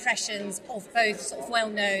did impressions of both sort of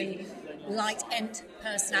well-known light-end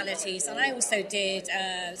personalities, and I also did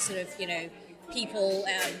people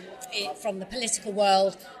from the political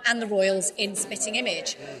world and the royals in spitting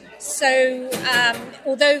image. So,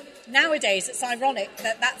 although nowadays it's ironic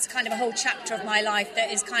that that's kind of a whole chapter of my life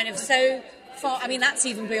that is kind of so far, that's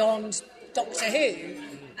even beyond Doctor Who,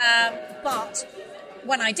 but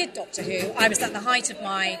when I did Doctor Who, I was at the height of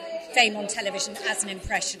my fame on television as an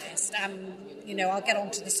impressionist. I'll get on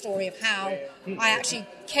to the story of how I actually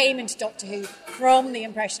came into Doctor Who from the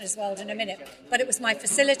impressionist world in a minute. But it was my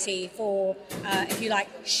facility for, if you like,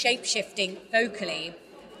 shape-shifting vocally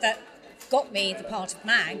that got me the part of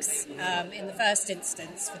Mags in the first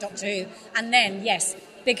instance for Doctor Who. And then, yes,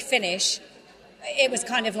 Big Finish, it was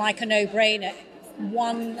kind of like a no-brainer.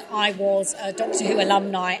 One, I was a Doctor Who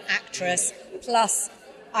alumni actress, plus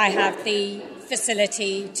I have the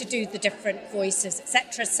facility to do the different voices,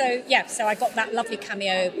 etc. So I got that lovely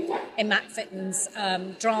cameo in Matt Fitton's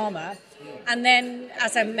drama. And then,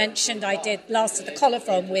 as I mentioned, I did Last of the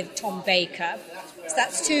Colophon with Tom Baker. So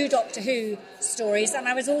that's 2 Doctor Who stories. And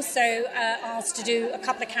I was also asked to do a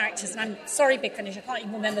couple of characters. And I'm sorry, Big Finish, I can't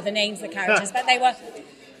even remember the names of the characters, but they were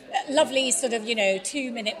lovely sort of,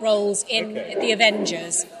 2-minute roles in The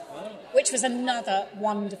Avengers, which was another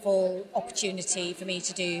wonderful opportunity for me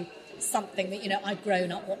to do something that, I'd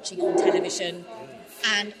grown up watching on television.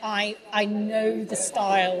 And I know the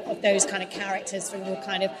style of those kind of characters from your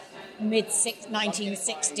kind of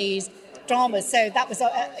mid-1960s dramas. So that was,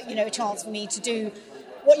 a chance for me to do...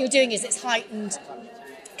 What you're doing is it's heightened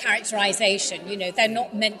characterisation. They're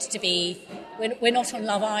not meant to be... We're not on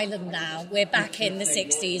Love Island now. We're back in the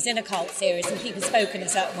 60s in a cult series and people spoke in a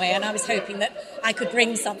certain way, and I was hoping that I could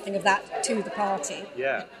bring something of that to the party.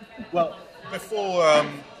 Yeah. Well, before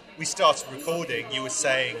we started recording, you were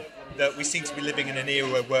saying that we seem to be living in an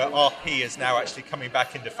era where RP is now actually coming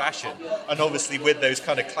back into fashion. And obviously with those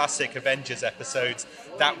kind of classic Avengers episodes,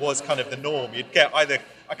 that was kind of the norm. You'd get either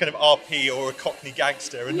a kind of RP or a Cockney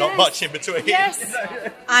gangster and not much in between. Yes,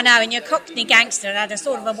 I know, and your Cockney gangster had a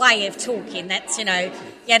sort of a way of talking that's, you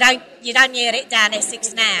don't hear it down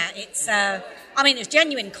Essex now. It's, it's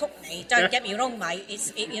genuine Cockney, don't get me wrong, mate.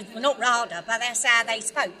 It's not rather, but that's how they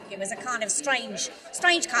spoke. It was a kind of strange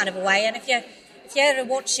kind of a way, and if you're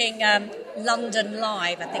watching London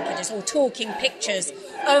Live, I think it is, or Talking Pictures,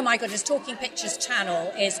 oh my goodness, Talking Pictures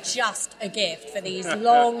channel is just a gift for these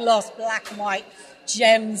long-lost black and white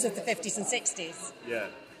gems of the 50s and 60s. Yeah.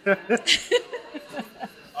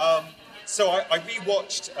 So I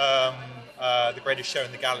rewatched The Greatest Show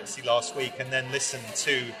in the Galaxy last week and then listened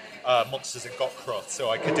to Monsters at Gotcroft,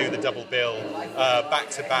 so I could do the double bill back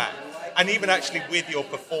to back. And even actually with your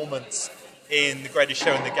performance in The Greatest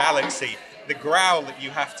Show in the Galaxy, the growl that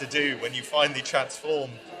you have to do when you finally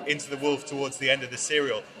transform into the wolf towards the end of the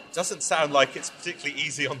serial doesn't sound like it's particularly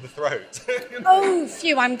easy on the throat. Oh,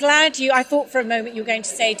 phew, I'm glad I thought for a moment you were going to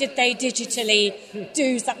say, did they digitally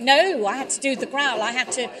do something? No, I had to do the growl.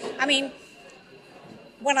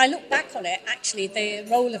 When I look back on it, actually, the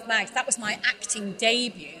role of Mags, that was my acting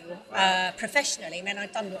debut professionally.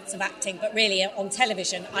 I'd done lots of acting, but really on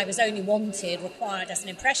television, I was only required as an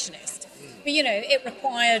impressionist. But, it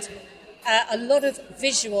required a lot of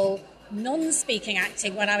visual, non-speaking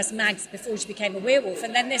acting when I was Mags before she became a werewolf,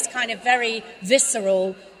 and then this kind of very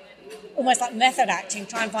visceral, almost like method acting,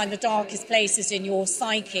 try and find the darkest places in your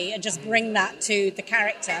psyche and just bring that to the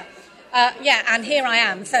character. And here I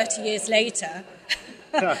am 30 years later,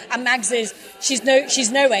 and Mags she's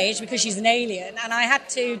no age because she's an alien, and I had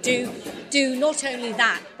to do not only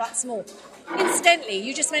that but some more. Incidentally,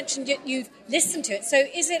 you just mentioned you've listened to it. So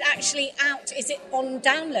is it actually out? Is it on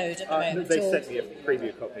download at the moment? They sent me a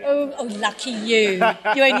preview copy. Oh, lucky you.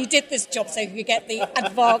 You only did this job so you could get the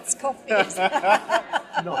advanced copies.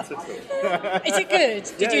 Not at all. Is it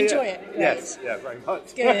good? Did you enjoy it? Yes, very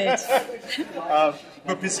much. Good.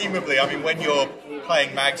 But presumably, when you're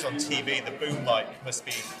playing Mags on TV, the boom mic must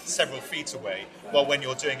be several feet away, while when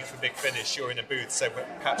you're doing it for Big Finish, you're in a booth, so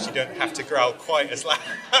perhaps you don't have to growl quite as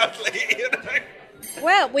loudly,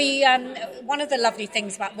 Well, one of the lovely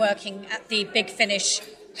things about working at the Big Finish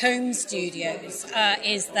home studios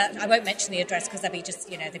is that, I won't mention the address because there'll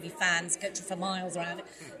be fans for miles around it,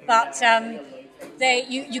 but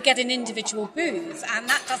you get an individual booth, and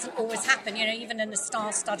that doesn't always happen. Even in a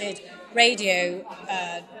star-studded radio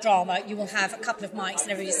drama, you will have a couple of mics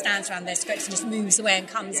and everybody stands around their scripts and just moves away and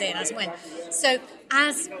comes in as when. So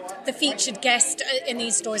as the featured guest in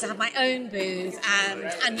these stories, I have my own booth,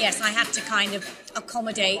 and yes, I had to kind of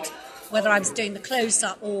accommodate whether I was doing the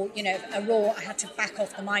close-up or, a raw, I had to back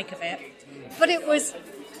off the mic a bit. But it was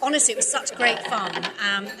such great fun.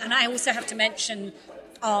 And I also have to mention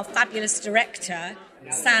our fabulous director,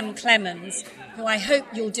 Sam Clemens, who I hope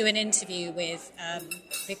you'll do an interview with,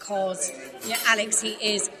 because Alex,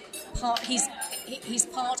 he's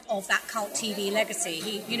part of that cult TV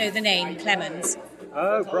legacy. The name Clemens.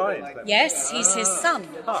 Oh, Brian. Yes, he's his son.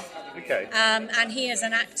 Ah, okay. And he is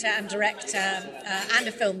an actor and director and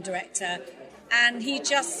a film director, and he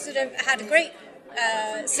just sort of had a great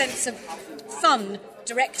sense of fun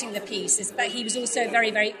directing the pieces, but he was also very,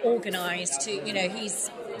 very organised to, he's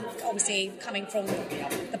obviously coming from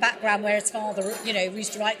the background where his father,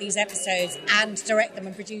 used to write these episodes and direct them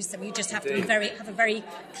and produce them. You just have to have a very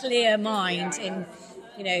clear mind in,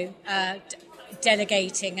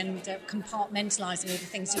 delegating and compartmentalising all the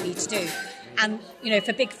things you need to do. And,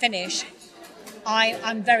 for Big Finish,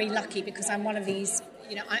 I'm very lucky because I'm one of these,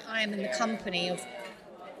 I am in the company of,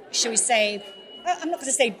 shall we say, I'm not going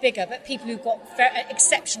to say bigger, but people who've got very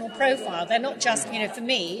exceptional profile. They're not just, for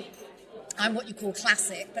me, I'm what you call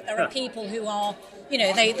classic, but there are people who are,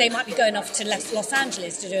 they might be going off to Los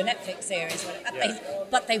Angeles to do a Netflix series,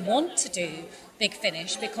 but they want to do Big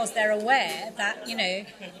Finish because they're aware that,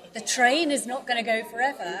 the train is not going to go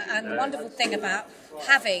forever. And the wonderful thing about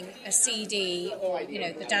having a CD or,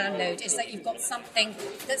 the download is that you've got something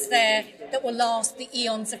that's there that will last the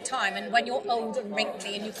eons of time. And when you're old and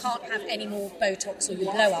wrinkly and you can't have any more Botox or you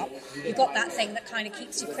blow up, you've got that thing that kind of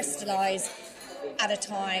keeps you crystallised at a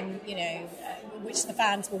time, which the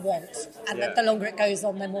fans will want. And the longer it goes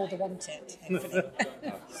on, the more they want it, hopefully.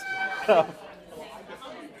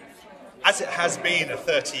 As it has been a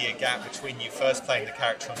 30-year gap between you first playing the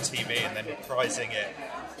character on TV and then reprising it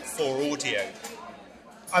for audio,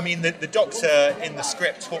 I mean, the Doctor in the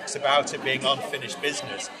script talks about it being unfinished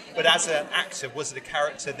business, but as an actor, was it a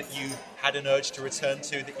character that you had an urge to return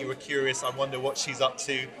to, that you were curious, I wonder what she's up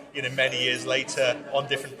to, many years later, on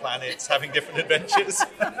different planets, having different adventures?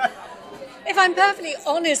 If I'm perfectly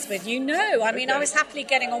honest with you, no. I mean, I was happily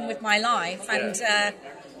getting on with my life, and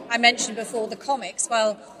I mentioned before the comics.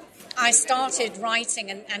 Well, I started writing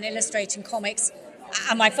and illustrating comics,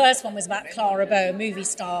 and my first one was about Clara Bow, a movie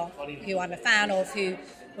star who I'm a fan of, who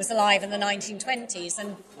was alive in the 1920s,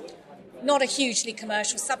 and not a hugely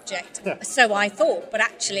commercial subject, so I thought, but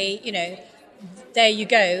actually, there you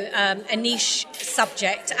go, a niche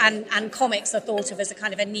subject, and comics are thought of as a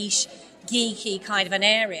kind of a niche, geeky kind of an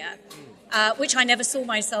area, which I never saw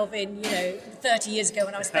myself in, 30 years ago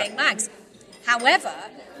when I was playing Mags. However,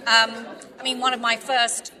 one of my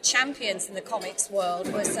first champions in the comics world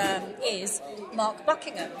is Mark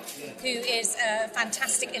Buckingham, who is a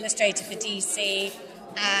fantastic illustrator for DC,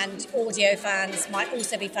 and audio fans might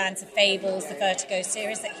also be fans of Fables, the Vertigo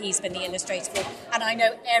series that he's been the illustrator for. And I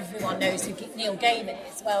know everyone knows who Neil Gaiman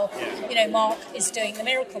is. Well, Mark is doing the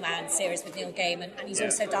Miracle Man series with Neil Gaiman, and he's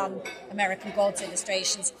also done American Gods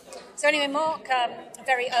illustrations. So anyway, Mark,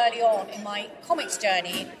 very early on in my comics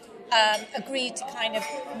journey, agreed to kind of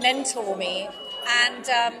mentor me.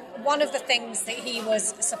 And one of the things that he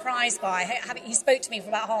was surprised by, he spoke to me for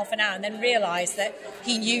about half an hour and then realised that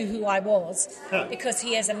he knew who I was because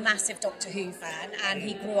he is a massive Doctor Who fan, and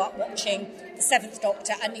he grew up watching the Seventh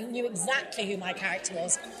Doctor, and he knew exactly who my character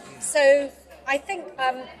was. So I think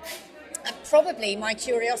probably my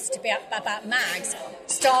curiosity about Mags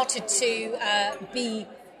started to be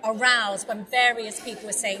aroused when various people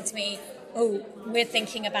were saying to me, oh, we're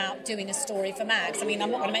thinking about doing a story for Mags. I mean,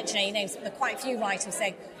 I'm not going to mention any names, but there are quite a few writers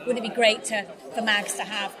saying, wouldn't it be great for Mags to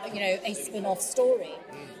have, a spin-off story?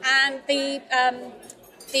 And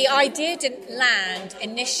the idea didn't land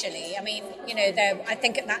initially. I mean, I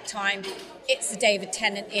think at that time, it's the David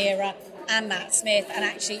Tennant era and Matt Smith, and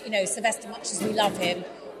actually, Sylvester, much as we love him,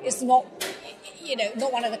 is not,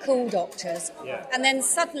 not one of the cool Doctors. Yeah. And then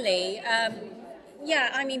suddenly...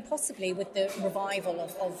 possibly with the revival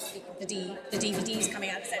of the DVDs coming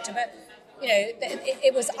out, etc. But,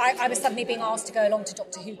 it was I was suddenly being asked to go along to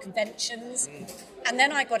Doctor Who conventions. And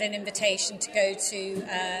then I got an invitation to go to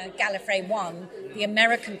Gallifrey 1, the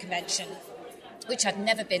American convention, which I'd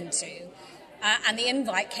never been to. And the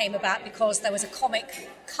invite came about because there was a comic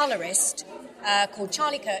colorist called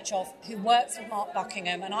Charlie Kirchhoff, who works with Mark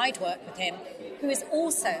Buckingham, and I'd worked with him, who is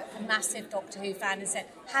also a massive Doctor Who fan, and said,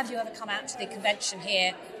 have you ever come out to the convention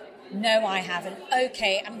here? No, I haven't.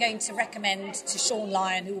 Okay, I'm going to recommend to Sean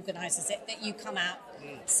Lyon, who organises it, that you come out.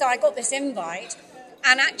 So I got this invite,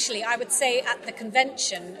 and actually I would say at the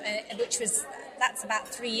convention, that's about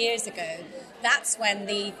 3 years ago, that's when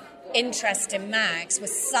the interest in Mags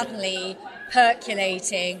was suddenly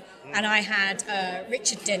percolating, and I had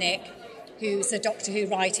Richard Dinnick, who's a Doctor Who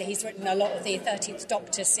writer. He's written a lot of the 13th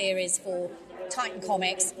Doctor series for Titan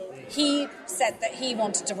Comics. He said that he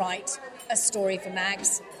wanted to write a story for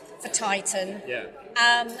Mags, for Titan. Yeah.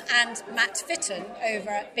 And Matt Fitton over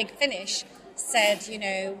at Big Finish said,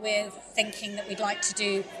 we're thinking that we'd like to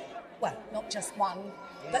do, well, not just one,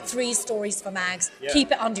 but 3 stories for Mags. Yeah.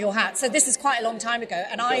 Keep it under your hat. So this is quite a long time ago,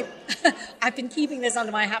 and I've been keeping this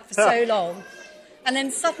under my hat for so long. And then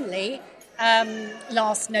suddenly,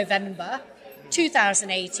 last November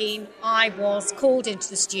 2018, I was called into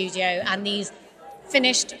the studio, and these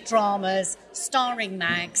finished dramas starring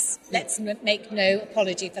Mags, let's make no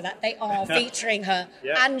apology for that, they are featuring her,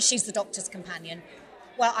 and she's the Doctor's companion.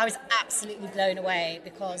 Well, I was absolutely blown away,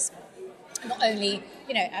 because not only,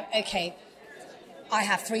 I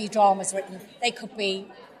have 3 dramas written, they could be,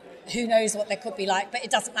 who knows what they could be like, but it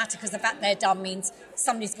doesn't matter, because the fact they're done means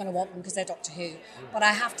somebody's going to want them because they're Doctor Who. But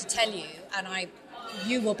I have to tell you, and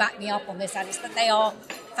you will back me up on this, Alex, but they are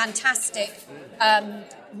fantastic,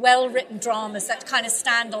 well-written dramas that kind of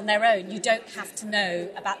stand on their own. You don't have to know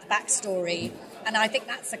about the backstory. And I think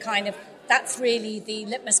that's really the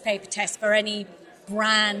litmus paper test for any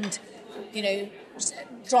brand,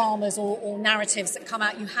 dramas or narratives that come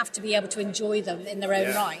out. You have to be able to enjoy them in their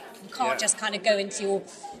own right. You can't just kind of go into your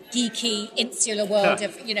geeky, insular world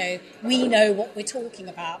of, we know what we're talking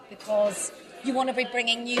about, because you want to be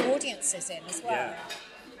bringing new audiences in as well. Yeah.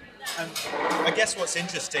 And I guess what's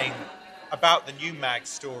interesting about the new Mag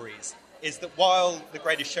stories is that while The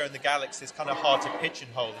Greatest Show in the Galaxy is kind of hard to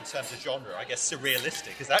pigeonhole in terms of genre, I guess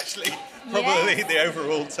surrealistic is actually probably the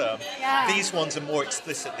overall term. Yeah. These ones are more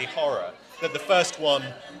explicitly horror. That the first one,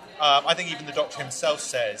 I think even the Doctor himself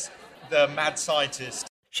says, the mad scientist.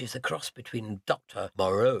 She's a cross between Dr.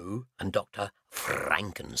 Moreau and Dr.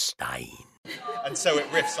 Frankenstein. And so it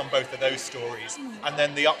riffs on both of those stories. And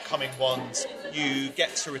then the upcoming ones, you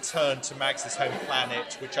get to return to Mags's home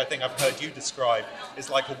planet, which I think I've heard you describe is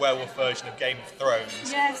like a werewolf version of Game of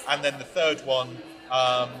Thrones. Yes. And then the third one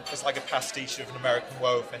is like a pastiche of an American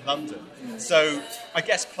werewolf in London. So I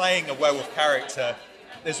guess playing a werewolf character,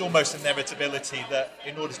 there's almost an inevitability that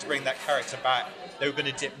in order to bring that character back, they were going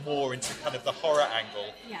to dip more into kind of the horror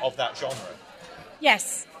angle of that genre.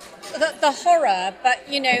 Yes, the horror, but,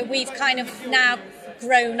 we've kind of now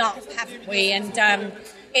grown up, haven't we? And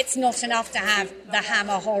it's not enough to have the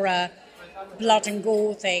Hammer horror, blood and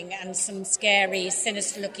gore thing and some scary,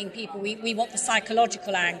 sinister-looking people. We want the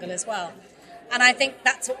psychological angle as well. And I think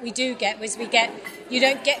that's what we do get, you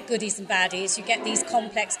don't get goodies and baddies, you get these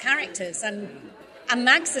complex characters. And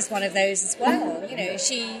Mags is one of those as well.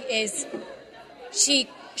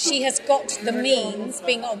 She has got the means,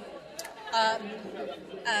 being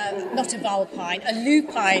not a vulpine, a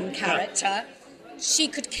lupine character, she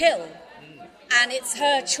could kill. And it's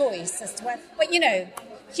her choice as to where. But,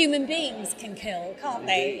 human beings can kill, can't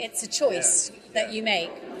they? It's a choice that you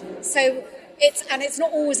make. So it's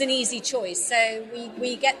not always an easy choice. So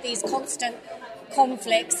we get these constant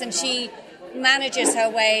conflicts, and she manages her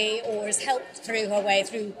way or is helped through her way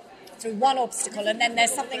through one obstacle, and then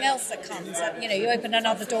there's something else that comes. You open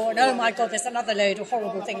another door, and oh my God, there's another load of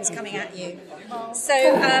horrible things coming at you. So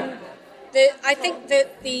I think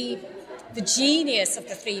that the genius of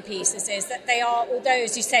the three pieces is that they are, although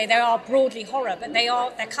as you say, they are broadly horror, but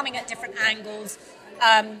they're coming at different angles.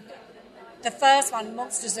 The first one,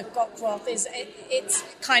 Monsters of Gokroth, it's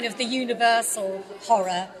kind of the universal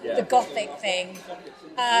horror, the gothic thing.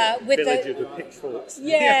 With Village of the Pitchforks.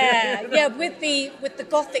 With the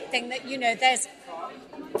gothic thing that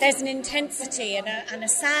there's an intensity and a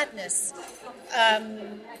sadness.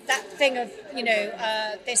 That thing of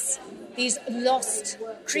these lost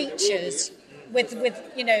creatures with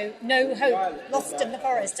no hope, lost in the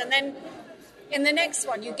forest, and then in the next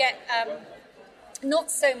one you get.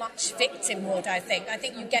 Not so much victimhood, I think. I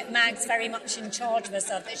think you get Mags very much in charge of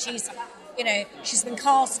herself, that she's been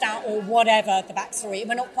cast out or whatever the backstory.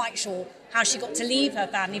 We're not quite sure how she got to leave her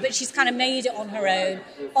family, but she's kind of made it on her own,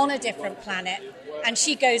 on a different planet. And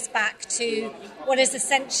she goes back to what is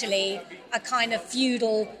essentially a kind of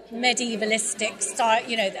feudal, medievalistic style,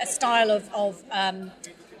 a style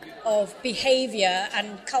of behaviour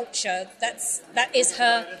and culture that's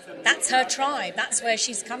her tribe. That's where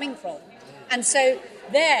she's coming from. And so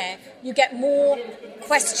there you get more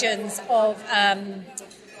questions of,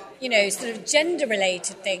 sort of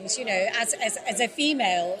gender-related things. As a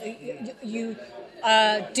female,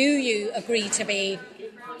 do you agree to be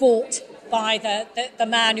bought by the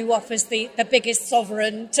man who offers the biggest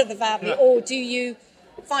sovereign to the family, or do you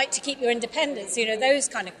fight to keep your independence? Those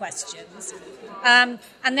kind of questions. And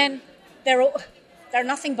then there are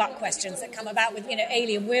nothing but questions that come about with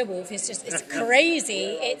Alien Werewolf. It's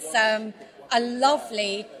crazy. It's a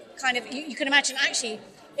lovely kind of, you can imagine actually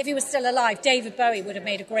if he was still alive, David Bowie would have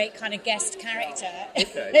made a great kind of guest character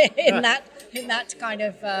in that kind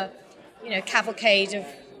of cavalcade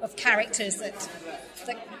of characters that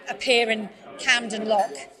appear in Camden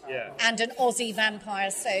Lock and an Aussie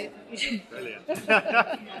vampire. So brilliant.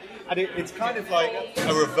 And it's kind of like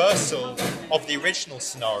a reversal of the original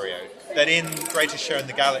scenario, that in Greatest Show in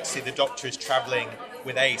the Galaxy the Doctor is travelling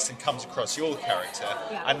with Ace and comes across your character,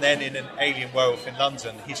 and then in an Alien Werewolf in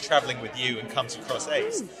London he's travelling with you and comes across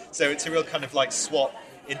Ace. So it's a real kind of like swap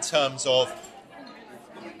in terms of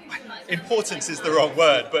importance is the wrong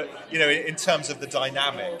word, but in terms of the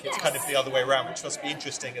dynamic, it's kind of the other way around, which must be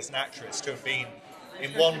interesting as an actress to have been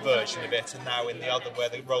in one version of it and now in the other, where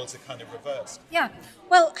the roles are kind of reversed. Yeah,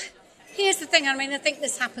 well, here's the thing. I think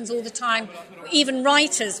this happens all the time. Even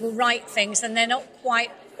writers will write things and they're not quite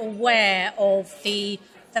aware of the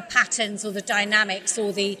the patterns or the dynamics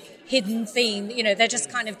or the hidden theme. You know, they're just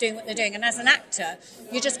kind of doing what they're doing. And as an actor,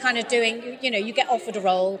 you're just kind of doing, you know, you get offered a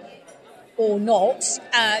role or not.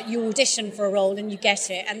 You audition for a role and you get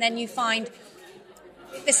it. And then you find,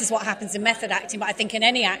 this is what happens in method acting, but I think in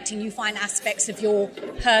any acting, you find aspects of your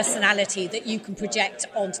personality that you can project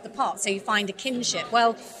onto the part. So you find a kinship.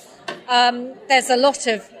 Well, there's a lot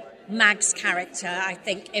of Mag's character, I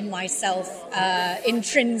think, in myself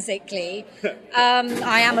intrinsically.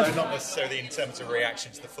 I am not necessarily in terms of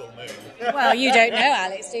reaction to the full moon. Well, you don't know,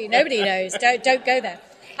 Alex, do you? Nobody knows. Don't go there.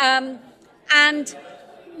 And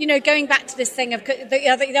you know, going back to this thing of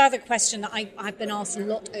the other question that I've been asked a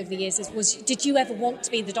lot over the years was, did you ever want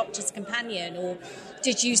to be the Doctor's companion, or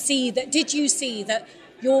did you see that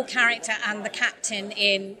your character and the captain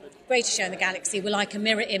in Greatest Show in the Galaxy were like a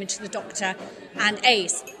mirror image to the Doctor and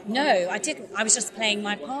Ace? No, I didn't. I was just playing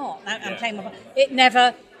my part. I'm playing my part. It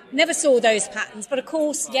never saw those patterns. But of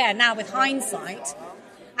course, now with hindsight,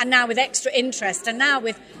 and now with extra interest, and now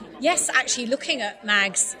with, actually looking at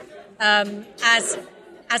Mags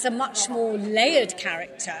as a much more layered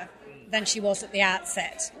character than she was at the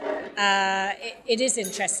outset, it is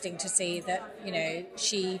interesting to see that, you know,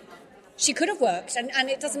 she could have worked, and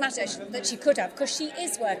it doesn't matter that she could have, because she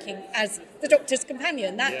is working as the Doctor's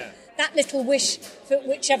companion. That little wish for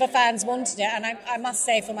whichever fans wanted it, and I must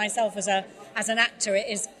say for myself as an actor,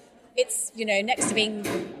 it's you know, next to being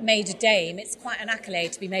made a dame, it's quite an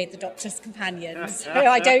accolade to be made the Doctor's companion. So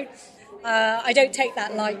I don't take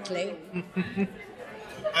that lightly.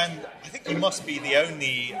 And I think you must be the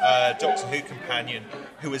only Doctor Who companion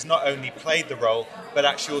who has not only played the role, but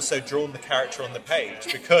actually also drawn the character on the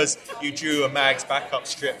page, because you drew a Mags backup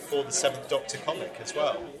strip for the Seventh Doctor comic as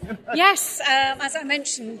well. Yes, as I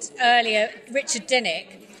mentioned earlier, Richard Dinnick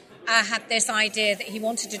had this idea that he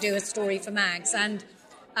wanted to do a story for Mags, and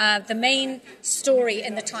the main story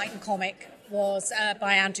in the Titan comic was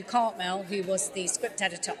by Andrew Cartmel, who was the script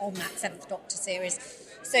editor on that Seventh Doctor series.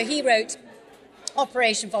 So he wrote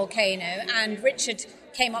Operation Volcano, and Richard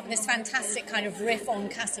came up with this fantastic kind of riff on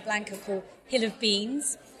Casablanca called Hill of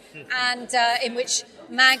Beans, and in which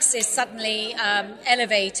Mags is suddenly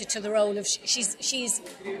elevated to the role of, she's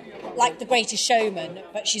like the Greatest Showman,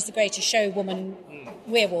 but she's the Greatest Showwoman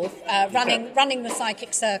werewolf, running the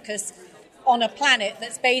psychic circus on a planet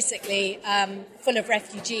that's basically full of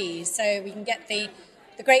refugees. So we can get the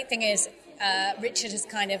great thing is Richard has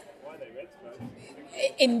kind of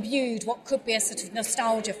imbued what could be a sort of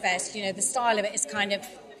nostalgia fest. You know, the style of it is kind of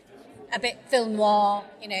a bit film noir,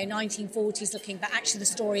 you know, 1940s looking, but actually the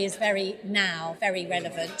story is very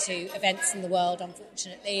relevant to events in the world,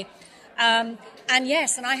 unfortunately. And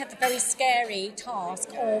I had the very scary task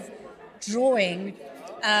of drawing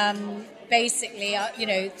basically a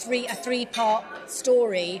three-part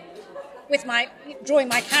story with drawing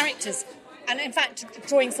my characters. And in fact,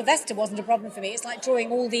 drawing Sylvester wasn't a problem for me. It's like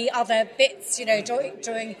drawing all the other bits, you know,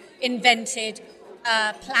 drawing invented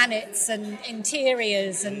planets and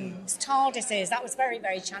interiors and TARDISes. That was very,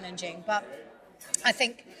 very challenging. But I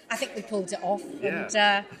think we pulled it off.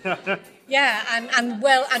 Yeah.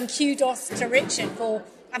 And kudos to Richard for.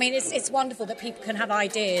 I mean, it's wonderful that people can have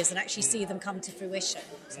ideas and actually see them come to fruition.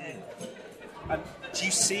 So. Do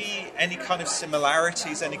you see any kind of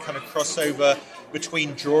similarities, any kind of crossover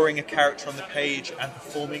between drawing a character on the page and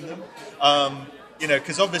performing them? You know,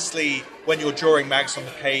 because obviously when you're drawing Mags on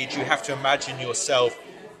the page, you have to imagine yourself,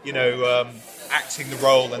 you know, acting the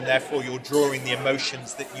role, and therefore you're drawing the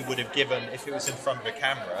emotions that you would have given if it was in front of a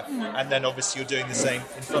camera. And then obviously you're doing the same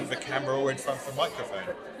in front of a camera or in front of a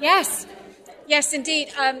microphone. Yes,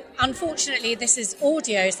 indeed. Unfortunately, this is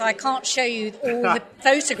audio, so I can't show you all the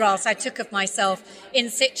photographs I took of myself in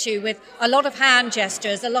situ with a lot of hand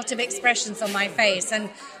gestures, a lot of expressions on my face. And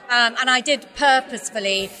I did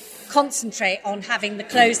purposefully concentrate on having the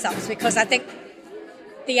close-ups, because I think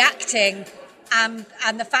the acting and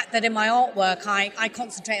the fact that in my artwork I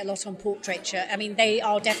concentrate a lot on portraiture. I mean, they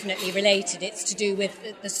are definitely related. It's to do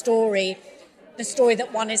with the story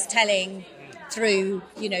that one is telling through,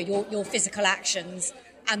 you know, your physical actions,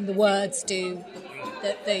 and the words do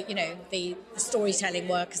the storytelling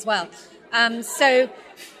work as well. So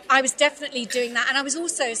I was definitely doing that, and I was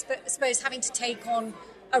also suppose having to take on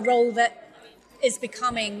a role that is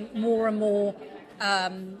becoming more and more,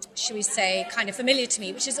 shall we say, kind of familiar to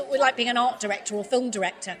me, which is like being an art director or film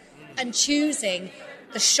director, and choosing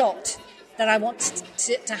the shot that I want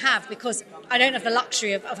to have, because I don't have the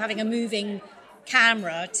luxury of having a moving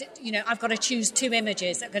camera. I've got to choose two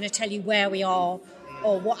images that are going to tell you where we are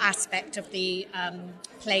or what aspect of the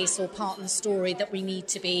place or part in the story that we need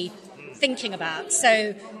to be thinking about.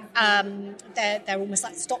 So they're almost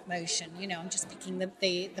like stop motion. I'm just picking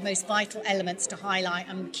the most vital elements to highlight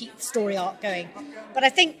and keep the story arc going. But I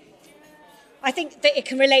think that it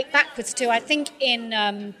can relate backwards too. I think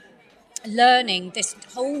in learning this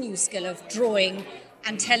whole new skill of drawing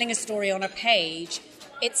and telling a story on a page,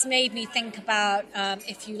 it's made me think about,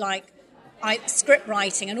 if you like, script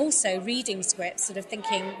writing and also reading scripts, sort of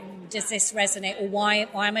thinking, does this resonate, or why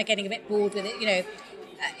am I getting a bit bored with it?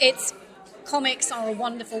 Comics are a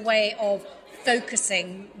wonderful way of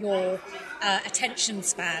focusing your attention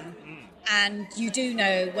span, and you do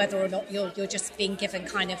know whether or not you're just being given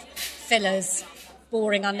kind of fillers,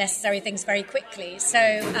 boring, unnecessary things very quickly. So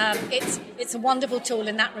it's a wonderful tool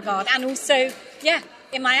in that regard. And also,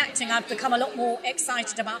 in my acting, I've become a lot more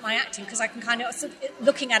excited about my acting because I can kind of,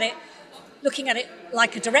 looking at it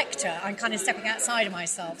like a director, I'm kind of stepping outside of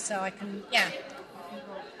myself. So I can,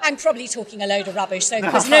 I'm probably talking a load of rubbish, so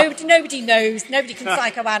because nobody knows, nobody can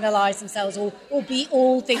psychoanalyse themselves or be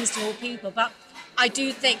all things to all people. But I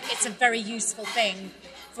do think it's a very useful thing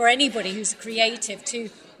for anybody who's a creative to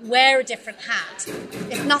wear a different hat.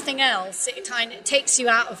 If nothing else, it kind of takes you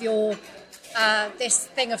out of your this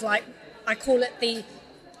thing of, like, I call it the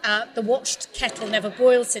watched kettle never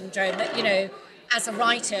boils syndrome. That as a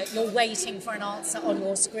writer, you're waiting for an answer on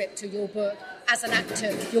your script or your book. As an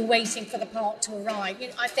actor, you're waiting for the part to arrive.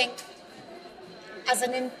 I think as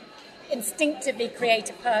an instinctively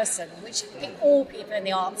creative person, which I think all people in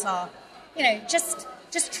the arts are, just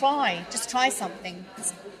try something.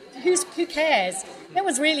 Who cares? No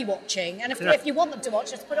one's really watching, and if you want them to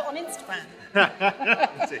watch, just put it on Instagram.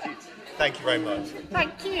 Indeed. Thank you very much.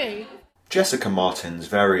 Thank you. Jessica Martin's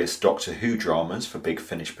various Doctor Who dramas for Big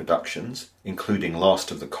Finish Productions, including Last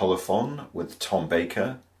of the Colophon with Tom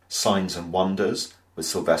Baker, Signs and Wonders with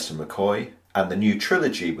Sylvester McCoy, and the new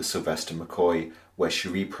trilogy with Sylvester McCoy, where she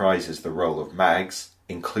reprises the role of Mags,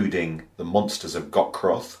 including The Monsters of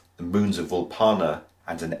Gokroth, The Moons of Vulpana,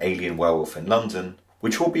 and An Alien Werewolf in London,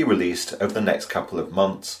 which will be released over the next couple of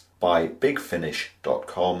months by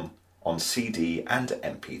bigfinish.com on CD and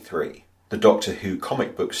MP3. The Doctor Who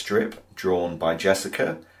comic book strip, drawn by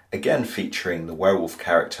Jessica, again featuring the werewolf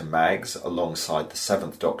character Mags alongside the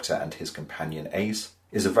Seventh Doctor and his companion Ace,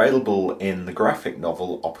 is available in the graphic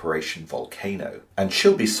novel Operation Volcano, and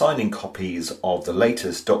she'll be signing copies of the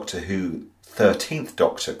latest Doctor Who 13th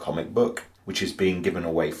Doctor comic book, which is being given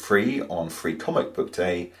away free on Free Comic Book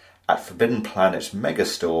Day at Forbidden Planet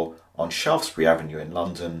Megastore on Shaftesbury Avenue in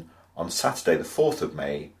London on Saturday the 4th of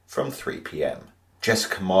May from 3 p.m.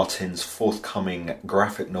 Jessica Martin's forthcoming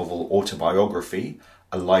graphic novel autobiography,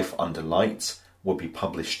 A Life Under Lights, will be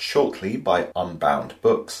published shortly by Unbound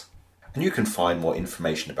Books. And you can find more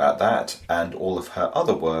information about that and all of her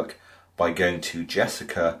other work by going to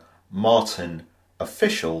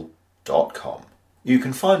jessicamartinofficial.com. You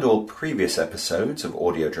can find all previous episodes of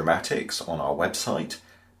Audio Dramatics on our website,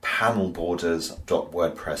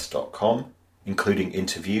 panelborders.wordpress.com, including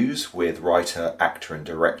interviews with writer, actor and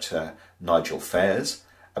director Nigel Fairs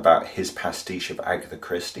about his pastiche of Agatha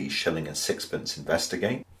Christie's Shilling and Sixpence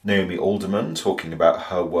Investigate, Naomi Alderman talking about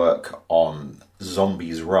her work on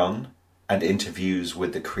Zombies Run, and interviews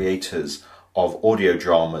with the creators of audio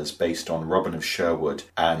dramas based on Robin of Sherwood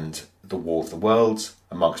and The War of the Worlds,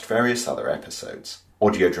 amongst various other episodes.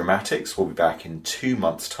 Audio Dramatics will be back in 2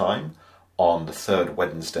 months' time on the third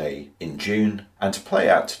Wednesday in June, and to play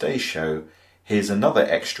out today's show, here's another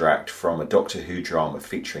extract from a Doctor Who drama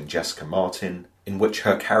featuring Jessica Martin, in which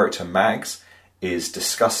her character Mags is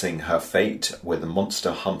discussing her fate with the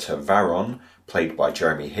monster hunter Varon, played by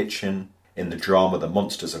Jeremy Hitchen, in the drama The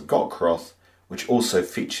Monsters of Gokroth, which also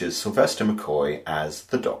features Sylvester McCoy as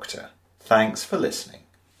the Doctor. Thanks for listening.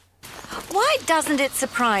 Why doesn't it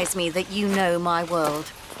surprise me that you know my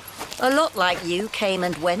world? A lot like you came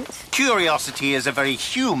and went. Curiosity is a very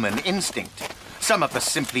human instinct. Some of us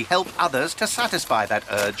simply help others to satisfy that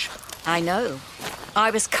urge. I know. I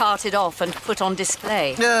was carted off and put on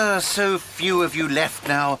display. So few of you left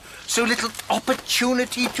now. So little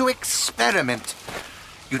opportunity to experiment.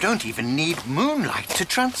 You don't even need moonlight to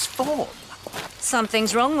transform.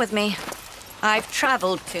 Something's wrong with me. I've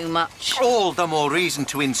travelled too much. All the more reason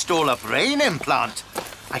to install a brain implant.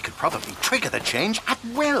 I could probably trigger the change at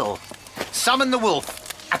will. Summon the wolf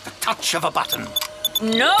at the touch of a button.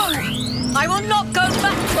 No! I will not go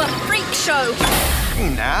back to a freak show!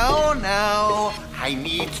 Now, I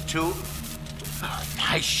need to...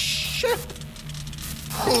 My ship!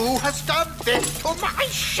 Who has done this to my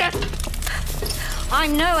ship?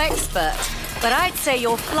 I'm no expert, but I'd say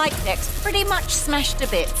your flight deck's pretty much smashed to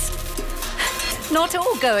bits. Not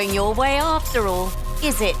all going your way after all,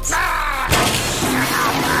 is it?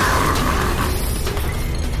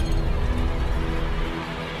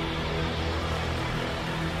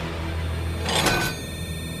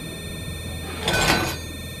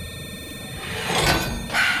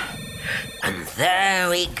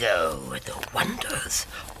 we go with the wonders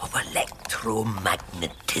of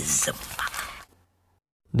electromagnetism.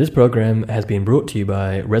 This program has been brought to you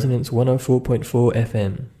by Resonance 104.4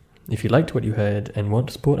 FM. If you liked what you heard and want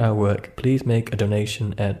to support our work, please make a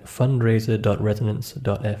donation at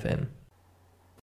fundraiser.resonance.fm.